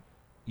and,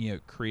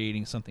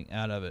 creating something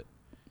out of it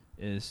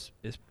is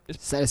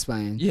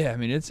satisfying. Yeah, I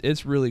mean,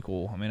 it's really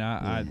cool. I mean,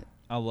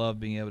 I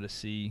love being able to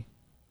see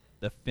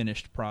the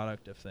finished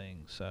product of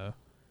things. So,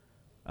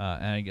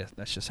 and I guess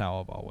that's just how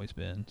I've always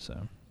been.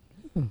 So,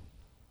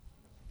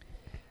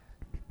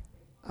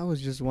 I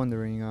was just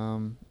wondering.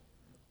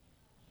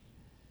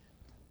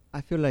 I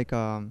feel like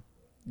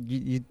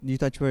you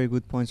touch very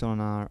good points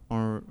on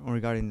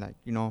regarding, like,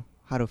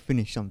 how to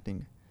finish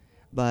something,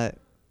 but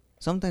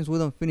sometimes we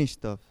don't finish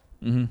stuff,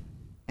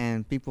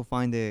 and people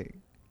find it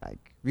like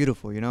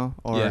beautiful,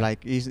 or like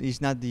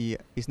it's not the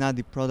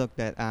product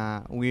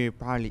that we're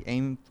probably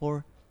aiming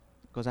for.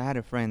 Because I had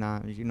a friend,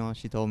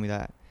 she told me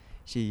that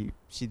she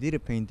did a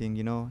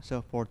painting,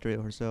 self-portrait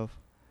of herself,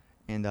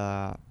 and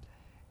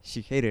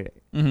she hated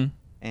it,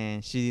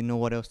 and she didn't know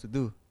what else to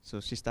do. So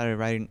she started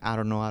writing, I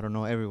don't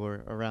know,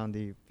 everywhere around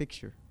the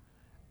picture,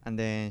 and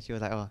then she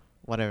was like, oh,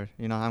 whatever,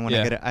 I'm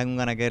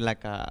gonna get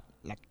like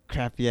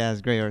crappy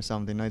ass grade or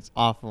something. It's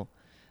awful.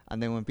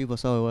 And then when people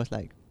saw it, it was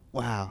like,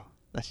 wow,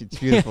 that shit's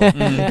beautiful.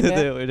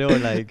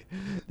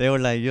 they were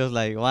like just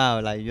like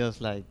wow, like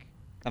just like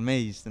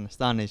amazed and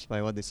astonished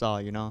by what they saw,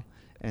 And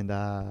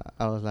I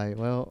was like,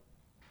 well,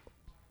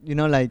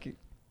 like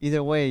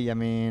either way, I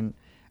mean,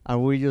 are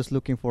we just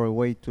looking for a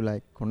way to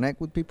like connect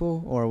with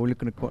people, or are we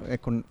looking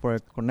for a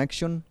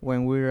connection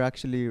when we're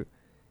actually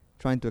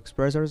trying to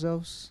express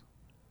ourselves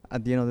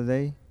at the end of the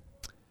day?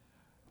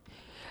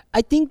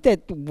 I think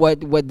that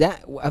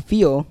I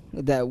feel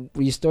that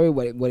your story,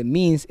 what it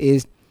means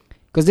is,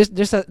 because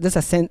there's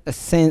a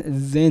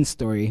Zen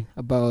story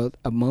about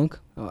a monk,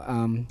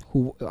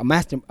 a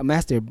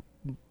master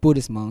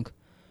Buddhist monk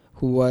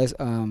who was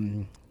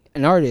an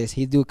artist.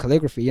 He do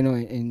calligraphy,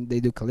 and they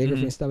do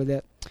calligraphy and stuff like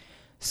that.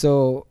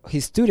 So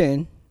his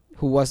student,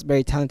 who was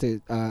very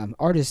talented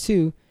artist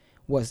too,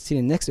 was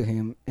sitting next to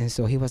him, and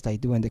so he was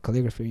like doing the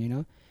calligraphy,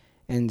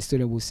 and the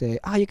student would say,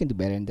 "Oh, you can do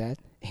better than that."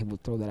 And he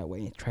would throw that away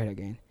and try it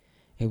again.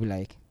 He would be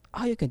like,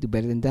 "Oh, you can do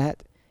better than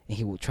that," and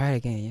he would try it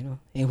again,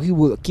 and he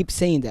would keep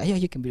saying that, "Yeah,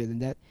 you can be better than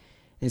that,"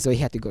 and so he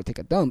had to go take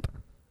a dump.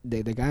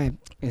 The guy,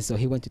 and so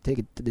he went to take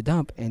it to the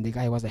dump, and the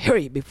guy was like,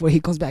 "Hurry before he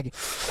comes back."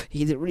 He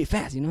did it really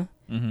fast, And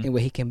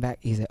when he came back,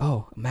 he said,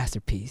 "Oh, a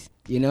masterpiece,"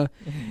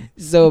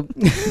 So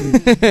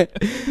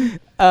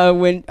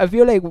when I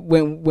feel like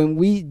when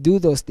we do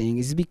those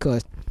things, it's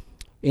because,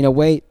 in a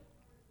way,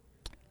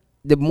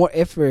 the more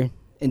effort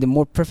and the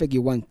more perfect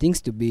you want things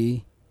to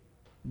be,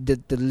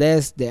 the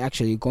less they're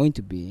actually going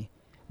to be.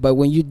 But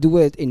when you do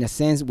it in a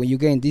sense, when you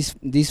get in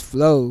this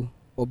flow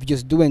of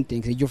just doing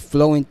things and you're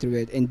flowing through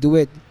it and do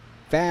it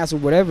fast or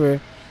whatever,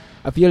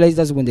 I feel like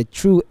that's when the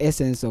true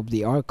essence of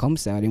the art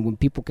comes out, and when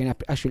people can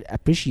actually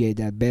appreciate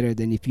that better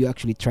than if you're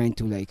actually trying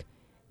to like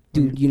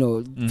do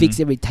fix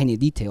every tiny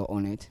detail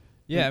on it.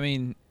 Yeah, I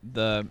mean,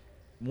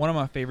 one of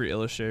my favorite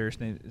illustrators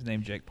is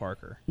named Jake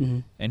Parker,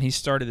 and he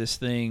started this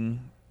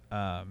thing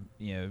a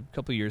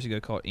couple of years ago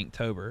called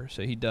Inktober.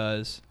 So he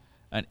does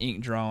an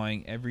ink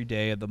drawing every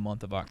day of the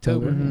month of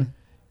October,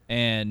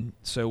 and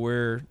so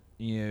we're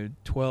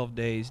 12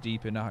 days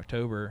deep in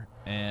October,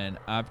 and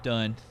I've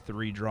done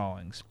 3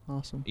 drawings.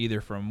 Awesome.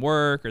 Either from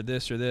work or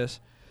this.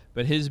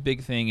 But his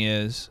big thing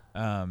is,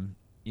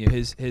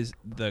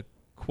 the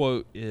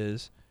quote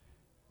is,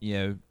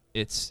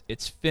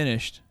 it's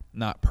finished,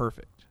 not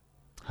perfect.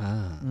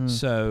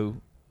 So,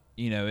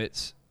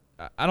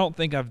 I don't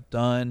think I've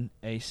done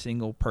a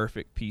single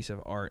perfect piece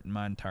of art in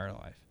my entire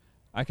life.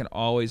 I can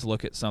always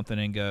look at something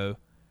and go,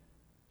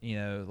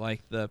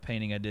 like the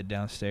painting I did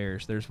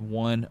downstairs, there's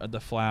one of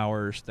the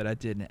flowers that I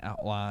didn't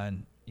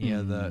outline,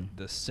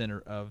 the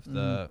center of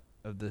the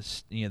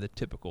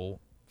typical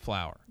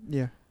flower.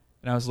 Yeah.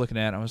 And I was looking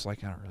at it and I was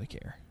like, I don't really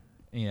care.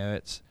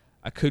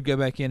 I could go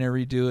back in and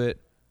redo it.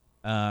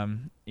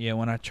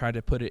 When I tried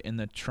to put it in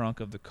the trunk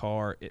of the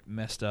car, it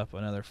messed up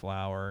another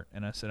flower,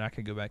 and I said I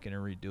could go back in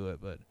and redo it,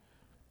 but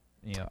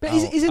I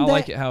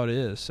like it how it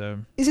is. So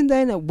isn't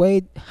that in a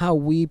way how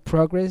we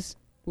progress?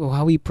 Well,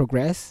 how we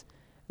progress?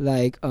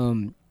 Like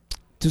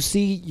to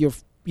see your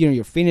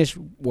finished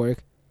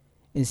work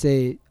and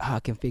say, I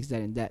can fix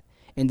that and that,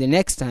 and the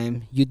next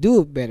time you do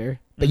it better,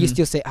 but you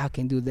still say I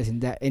can do this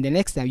and that, and the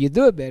next time you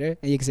do it better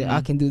and you can say I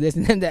can do this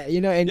and that,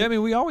 and I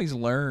mean, we always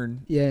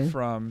learn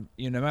from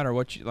no matter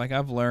what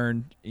I've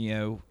learned,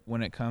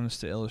 when it comes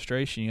to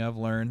illustration, I've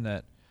learned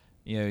that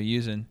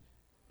using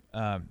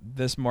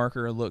this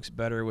marker looks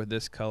better with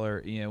this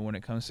color, when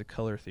it comes to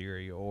color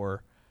theory,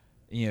 or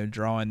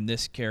drawing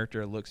this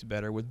character looks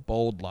better with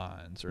bold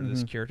lines, or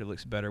this character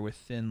looks better with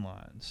thin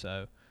lines.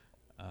 So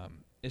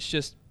it's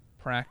just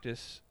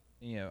practice.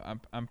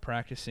 I'm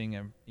practicing,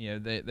 and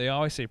they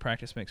always say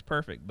practice makes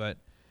perfect, but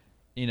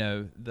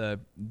the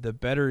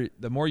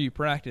more you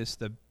practice,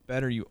 the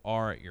better you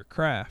are at your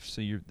craft.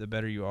 So the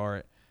better you are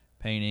at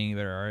painting, the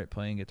better you are at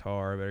playing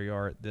guitar, the better you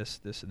are at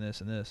this and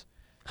this and this.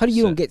 How do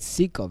you don't get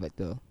sick of it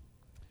though?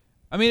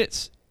 I mean,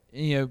 it's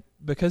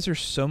because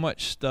there's so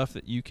much stuff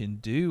that you can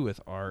do with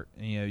art.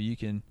 You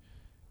can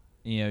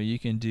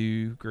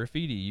do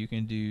graffiti, you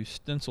can do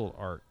stenciled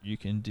art, you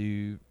can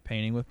do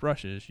painting with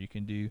brushes, you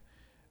can do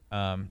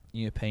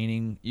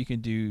painting, you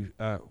can do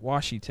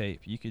washi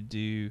tape, you could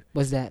do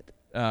what's that?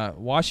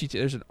 Washi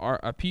tape. There's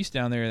a piece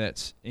down there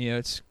that's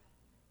it's,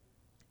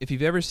 if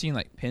you've ever seen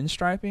like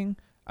pinstriping,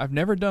 I've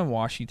never done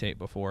washi tape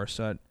before,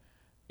 so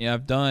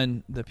I've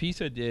done, the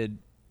piece I did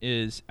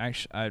is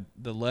actually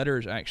the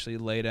letters actually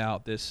laid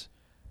out this.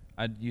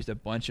 I used a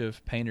bunch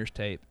of painter's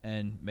tape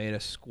and made a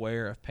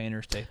square of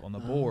painter's tape on the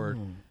board,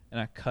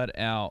 and I cut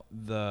out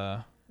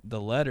the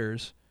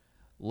letters,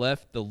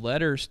 left the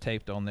letters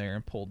taped on there,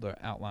 and pulled the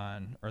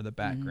outline or the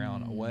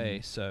background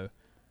away. So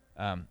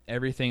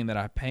everything that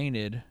I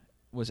painted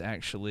was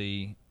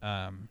actually,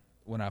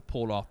 when I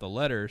pulled off the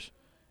letters,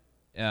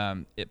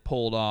 it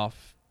pulled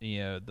off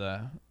a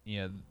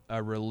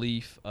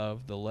relief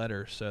of the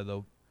letters,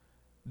 so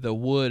the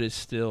wood is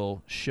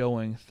still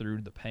showing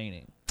through the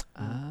painting.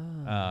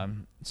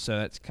 So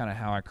that's kind of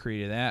how I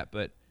created that.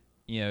 But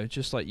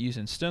just like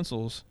using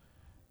stencils,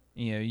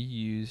 you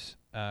use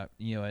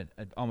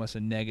almost a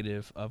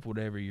negative of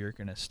whatever you're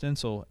going to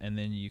stencil, and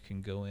then you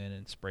can go in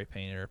and spray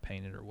paint it or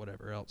paint it or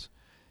whatever else,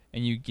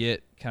 and you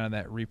get kind of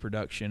that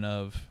reproduction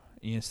of,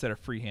 instead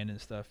of freehanding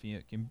stuff,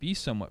 it can be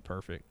somewhat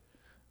perfect.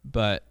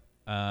 But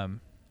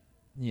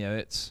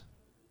it's,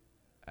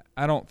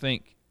 I don't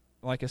think,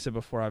 like I said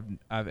before,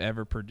 I've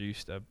ever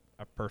produced a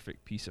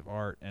perfect piece of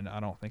art, and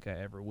I don't think I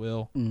ever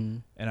will.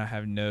 And I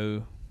have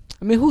no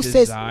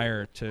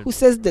desire to. Who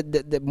says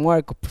the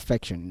mark of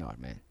perfection in art,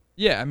 man?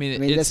 Yeah, I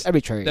mean that's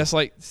arbitrary. That's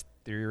like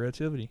theory of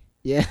relativity.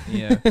 Yeah.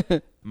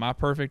 My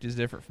perfect is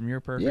different from your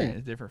perfect.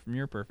 It's different from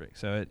your perfect.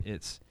 So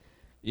it's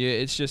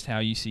just how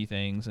you see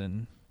things,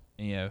 and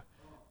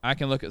I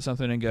can look at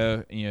something and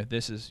go,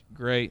 this is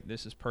great,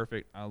 this is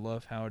perfect, I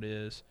love how it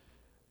is,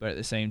 but at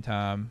the same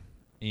time,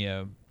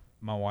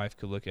 my wife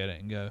could look at it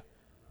and go,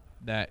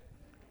 that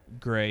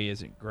gray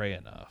isn't gray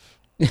enough.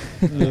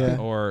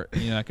 Or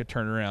I could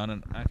turn around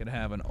and I could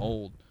have an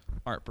old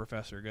art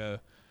professor go,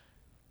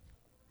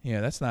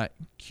 that's not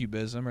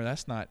cubism or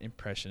that's not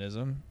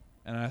impressionism,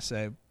 and I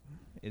say,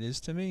 it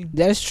is to me.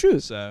 That's true.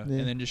 So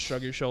and then just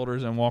shrug your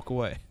shoulders and walk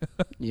away.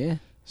 Yeah.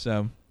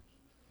 So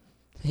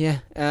yeah,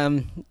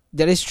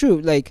 that is true.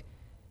 Like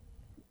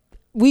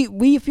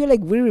we feel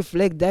like we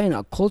reflect that in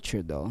our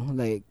culture, though.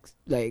 Like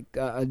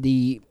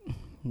the,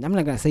 I'm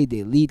not gonna say the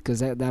elite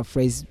because that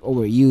phrase is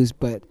overused,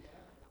 but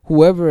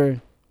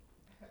whoever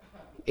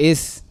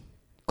is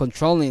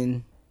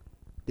controlling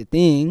the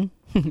thing,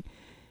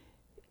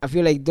 I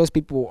feel like those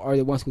people are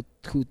the ones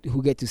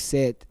who get to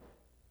set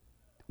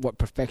what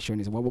perfection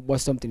is, what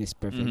something is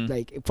perfect. Mm-hmm.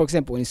 Like, for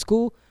example, in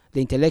school, the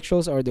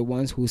intellectuals are the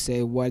ones who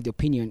say what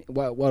opinion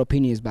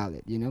is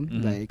valid.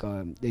 Mm-hmm. Like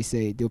they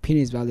say the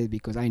opinion is valid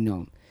because I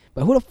know.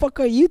 But who the fuck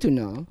are you to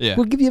know? Yeah.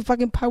 Who give you the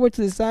fucking power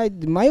to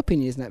decide my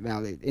opinion is not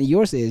valid and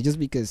yours is, just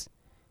because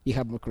you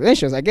have more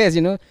credentials, I guess,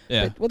 Yeah.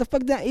 But what the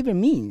fuck that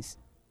even means?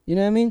 You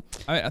know what I mean?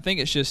 I think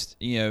it's just,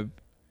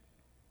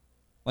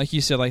 like you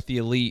said, like the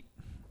elite,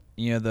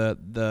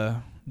 the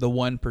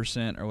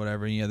 1% or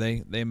whatever,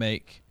 they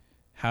make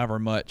however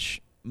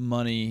much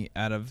money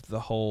out of the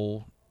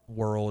whole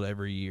world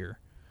every year.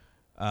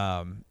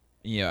 I'm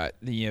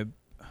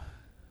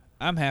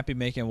happy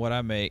making what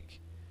I make.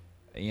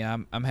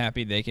 I'm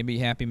happy they can be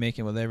happy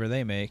making whatever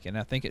they make, and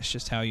I think it's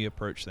just how you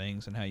approach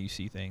things and how you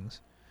see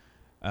things.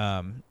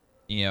 I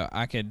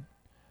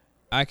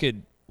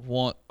could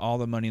want all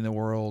the money in the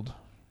world.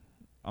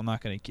 I'm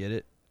not going to get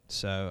it,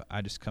 so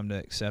I just come to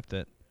accept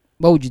it.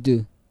 What would you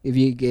do if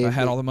you get? If I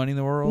had all the money in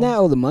the world? Not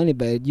all the money,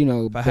 but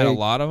If I had a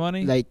lot of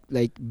money? like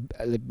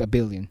a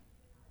billion.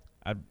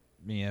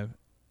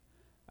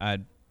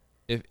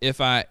 If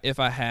I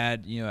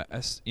had,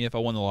 if I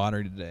won the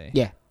lottery today.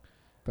 Yeah.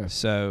 Perfect.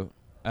 So,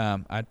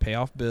 I'd pay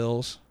off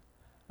bills.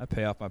 I'd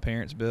pay off my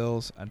parents'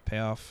 bills. I'd pay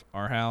off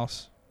our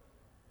house.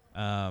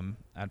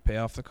 I'd pay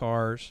off the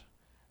cars.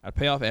 I'd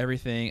pay off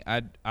everything.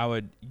 I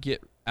would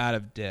get out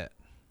of debt.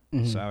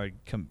 Mm-hmm. So I would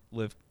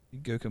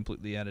go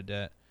completely out of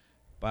debt.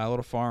 Buy a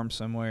little farm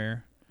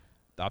somewhere.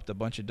 Adopt a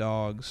bunch of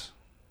dogs.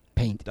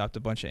 Paint. Adopt a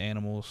bunch of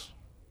animals.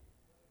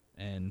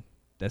 And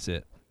that's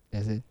it.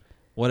 That's it.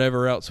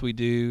 Whatever else we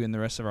do in the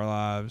rest of our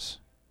lives,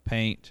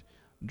 paint,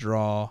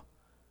 draw,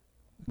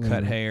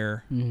 cut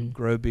hair,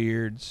 grow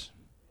beards,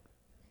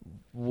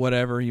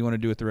 whatever you want to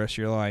do with the rest of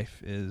your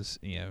life is,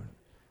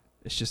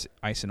 it's just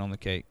icing on the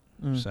cake.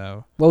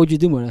 So what would you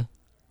do, Mona?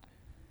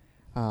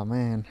 Oh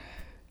man,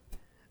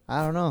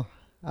 I don't know.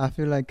 I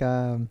feel like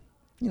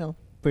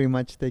pretty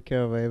much take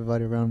care of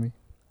everybody around me.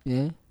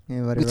 Yeah.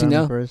 Everybody Good to around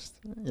know. me first.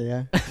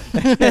 Yeah.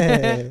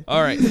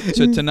 all right.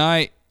 So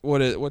tonight,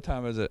 what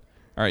time is it?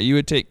 All right, you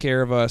would take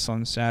care of us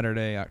on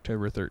Saturday,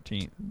 October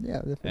 13th. Yeah,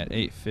 At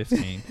definitely.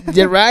 8:15.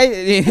 Yeah, right.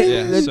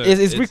 So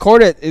it's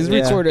recorded. It's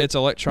Yeah. recorded. It's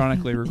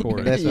electronically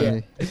recorded.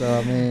 Definitely. So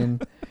I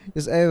mean,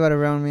 just everybody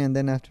around me, and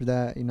then after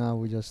that,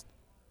 we just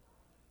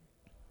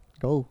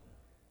go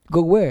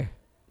Go where?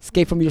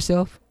 Escape from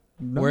yourself?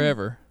 No,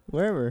 Wherever.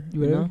 wherever.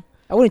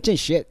 I wouldn't change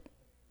shit.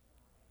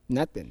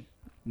 Nothing.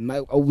 Might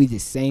always be the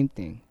same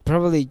thing.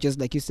 Probably just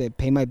like you said,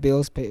 pay my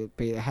bills, pay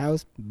the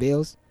house,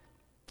 bills.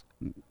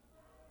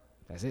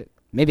 That's it.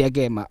 Maybe I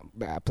get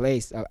a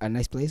place, a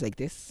nice place like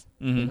this,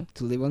 to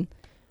live on.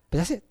 But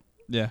that's it.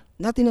 Yeah.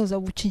 Nothing else. I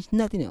would change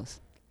nothing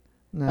else.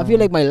 No. I feel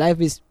like my life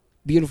is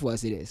beautiful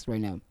as it is right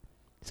now.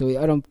 So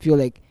I don't feel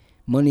like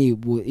money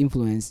would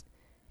influence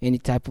any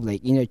type of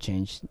like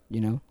interchange,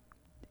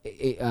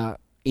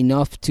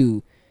 enough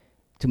to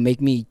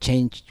make me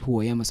change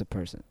who I am as a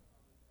person.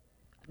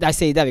 I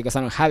say that because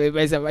I don't have it,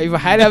 but if I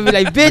had it, I'd be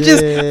like,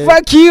 bitches,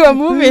 fuck you, I'm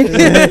moving.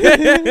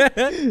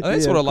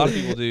 That's what a lot of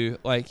people do.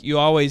 Like, you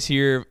always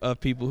hear of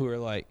people who are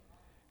like,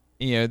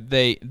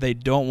 they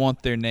don't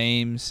want their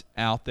names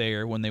out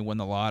there when they win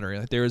the lottery.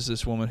 Like, there was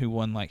this woman who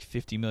won like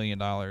 $50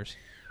 million,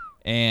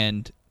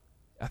 and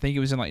I think it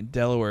was in like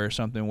Delaware or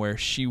something, where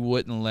she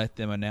wouldn't let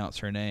them announce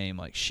her name.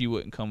 Like, she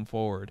wouldn't come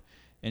forward,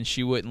 and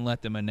she wouldn't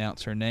let them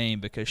announce her name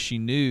because she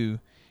knew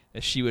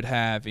that she would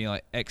have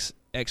like X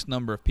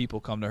number of people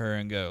come to her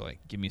and go like,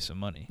 give me some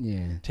money,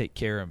 take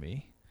care of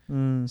me.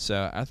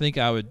 So I think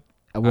I would.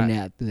 I wouldn't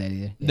have to do that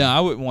either. No, I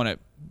wouldn't want it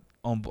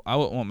on. I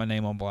wouldn't want my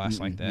name on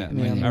blast like that.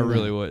 I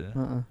really wouldn't.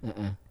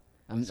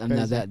 I'm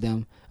not that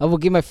dumb. I will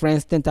give my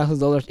friends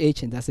 $10,000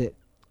 each, and that's it.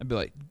 I'd be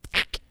like,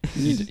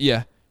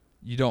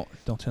 you don't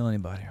tell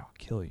anybody, I'll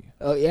kill you.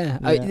 Oh yeah.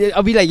 Yeah.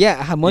 I'll be like,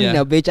 I have money Yeah.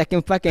 now, bitch. I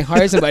can fucking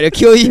hire somebody to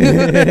kill you.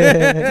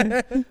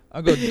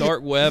 I'll go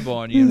dark web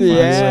on you and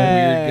find some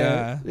weird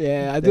guy.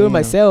 Yeah, I do it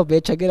myself,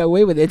 bitch. I get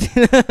away with it.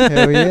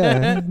 Hell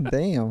yeah.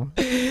 Damn.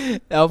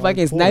 I'll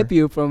fucking snipe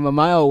you from a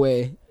mile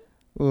away.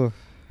 Oof.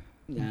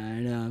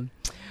 Nah.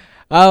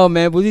 Oh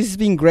man, well, this has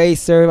been great,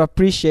 sir. I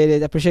appreciate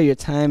it. I appreciate your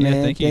time,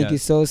 man. Thank you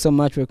so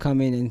much for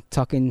coming and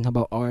talking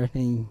about art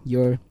and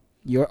your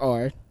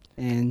art.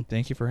 and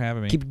thank you for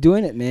having me. keep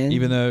doing it, man.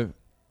 Even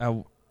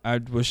though I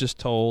was just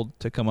told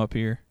to come up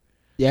here.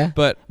 Yeah,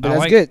 but I that's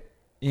like, good.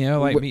 You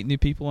know, like meeting new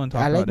people and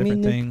talking about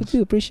different things.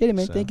 Too. Appreciate it,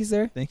 man. So, thank you,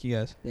 sir. Thank you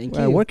guys. Thank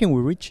you. Where can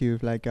we reach you?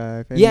 Like,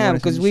 yeah,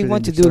 because we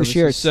want to do the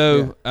shirts.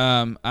 So,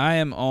 I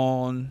am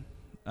on.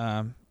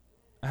 I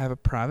have a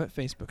private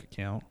Facebook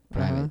account.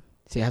 Private.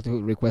 So you have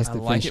to request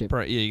the friendship.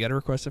 Yeah, you got to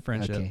request a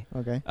friendship.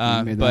 Okay.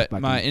 But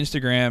my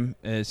Instagram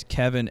is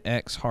Kevin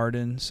X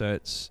Hardin. So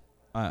it's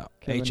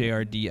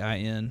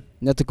HARDIN.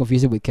 Not to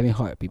confuse it with Kevin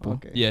Hart, people.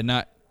 Okay. Yeah,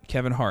 not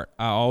Kevin Hart.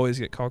 I always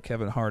get called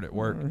Kevin Hart at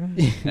work.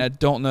 And I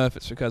don't know if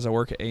it's because I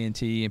work at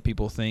A&T and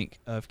people think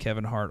of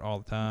Kevin Hart all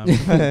the time.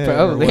 Probably.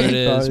 Or what it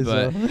is,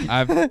 but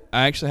so.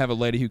 I actually have a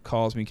lady who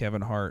calls me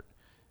Kevin Hart,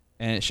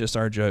 and it's just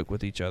our joke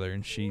with each other.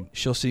 And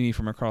she'll see me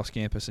from across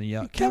campus and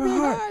yell, Kevin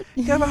Hart,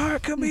 Kevin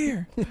Hart, come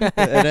here. And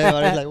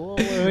everybody's like, whoa,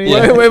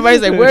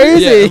 everybody's like, where is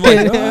he?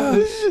 Like,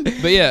 oh.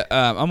 But yeah,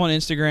 I'm on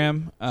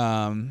Instagram,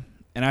 and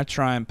I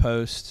try and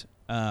post.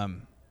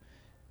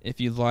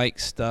 If you like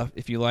stuff,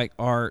 if you like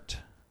art,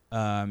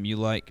 you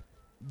like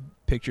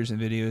pictures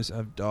and videos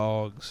of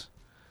dogs,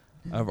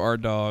 of our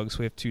dogs.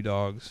 We have 2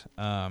 dogs,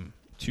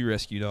 2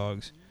 rescue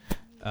dogs.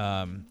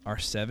 Our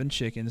 7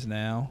 chickens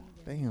now.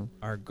 Damn.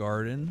 Our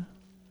garden,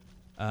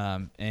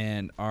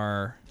 and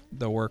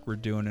the work we're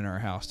doing in our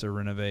house to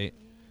renovate.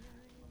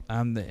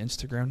 I'm the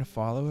Instagram to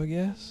follow, I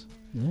guess.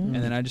 And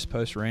then I just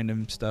post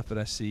random stuff that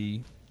I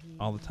see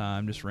all the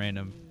time, just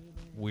random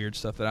weird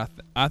stuff that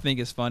I think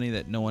is funny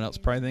that no one else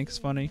probably thinks is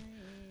funny.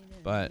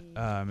 But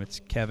it's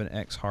Kevin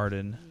X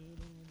Hardin,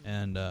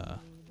 and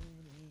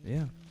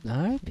yeah. All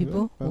right,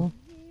 people. Well,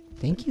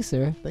 thank you,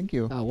 sir. Thank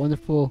you. A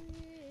wonderful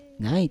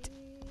night.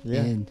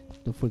 Yeah. And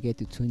don't forget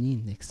to tune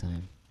in next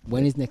time.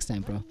 When is next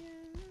time, bro?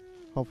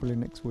 Hopefully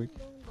next week.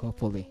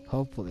 Hopefully.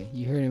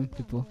 You heard him,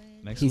 people.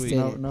 Next he week.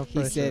 Said no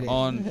he said it.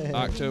 On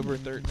October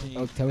 13th.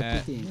 October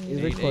 13th.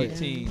 It's recorded.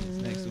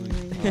 8:18 next week.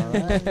 All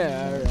right.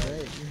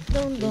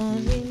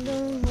 All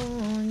right.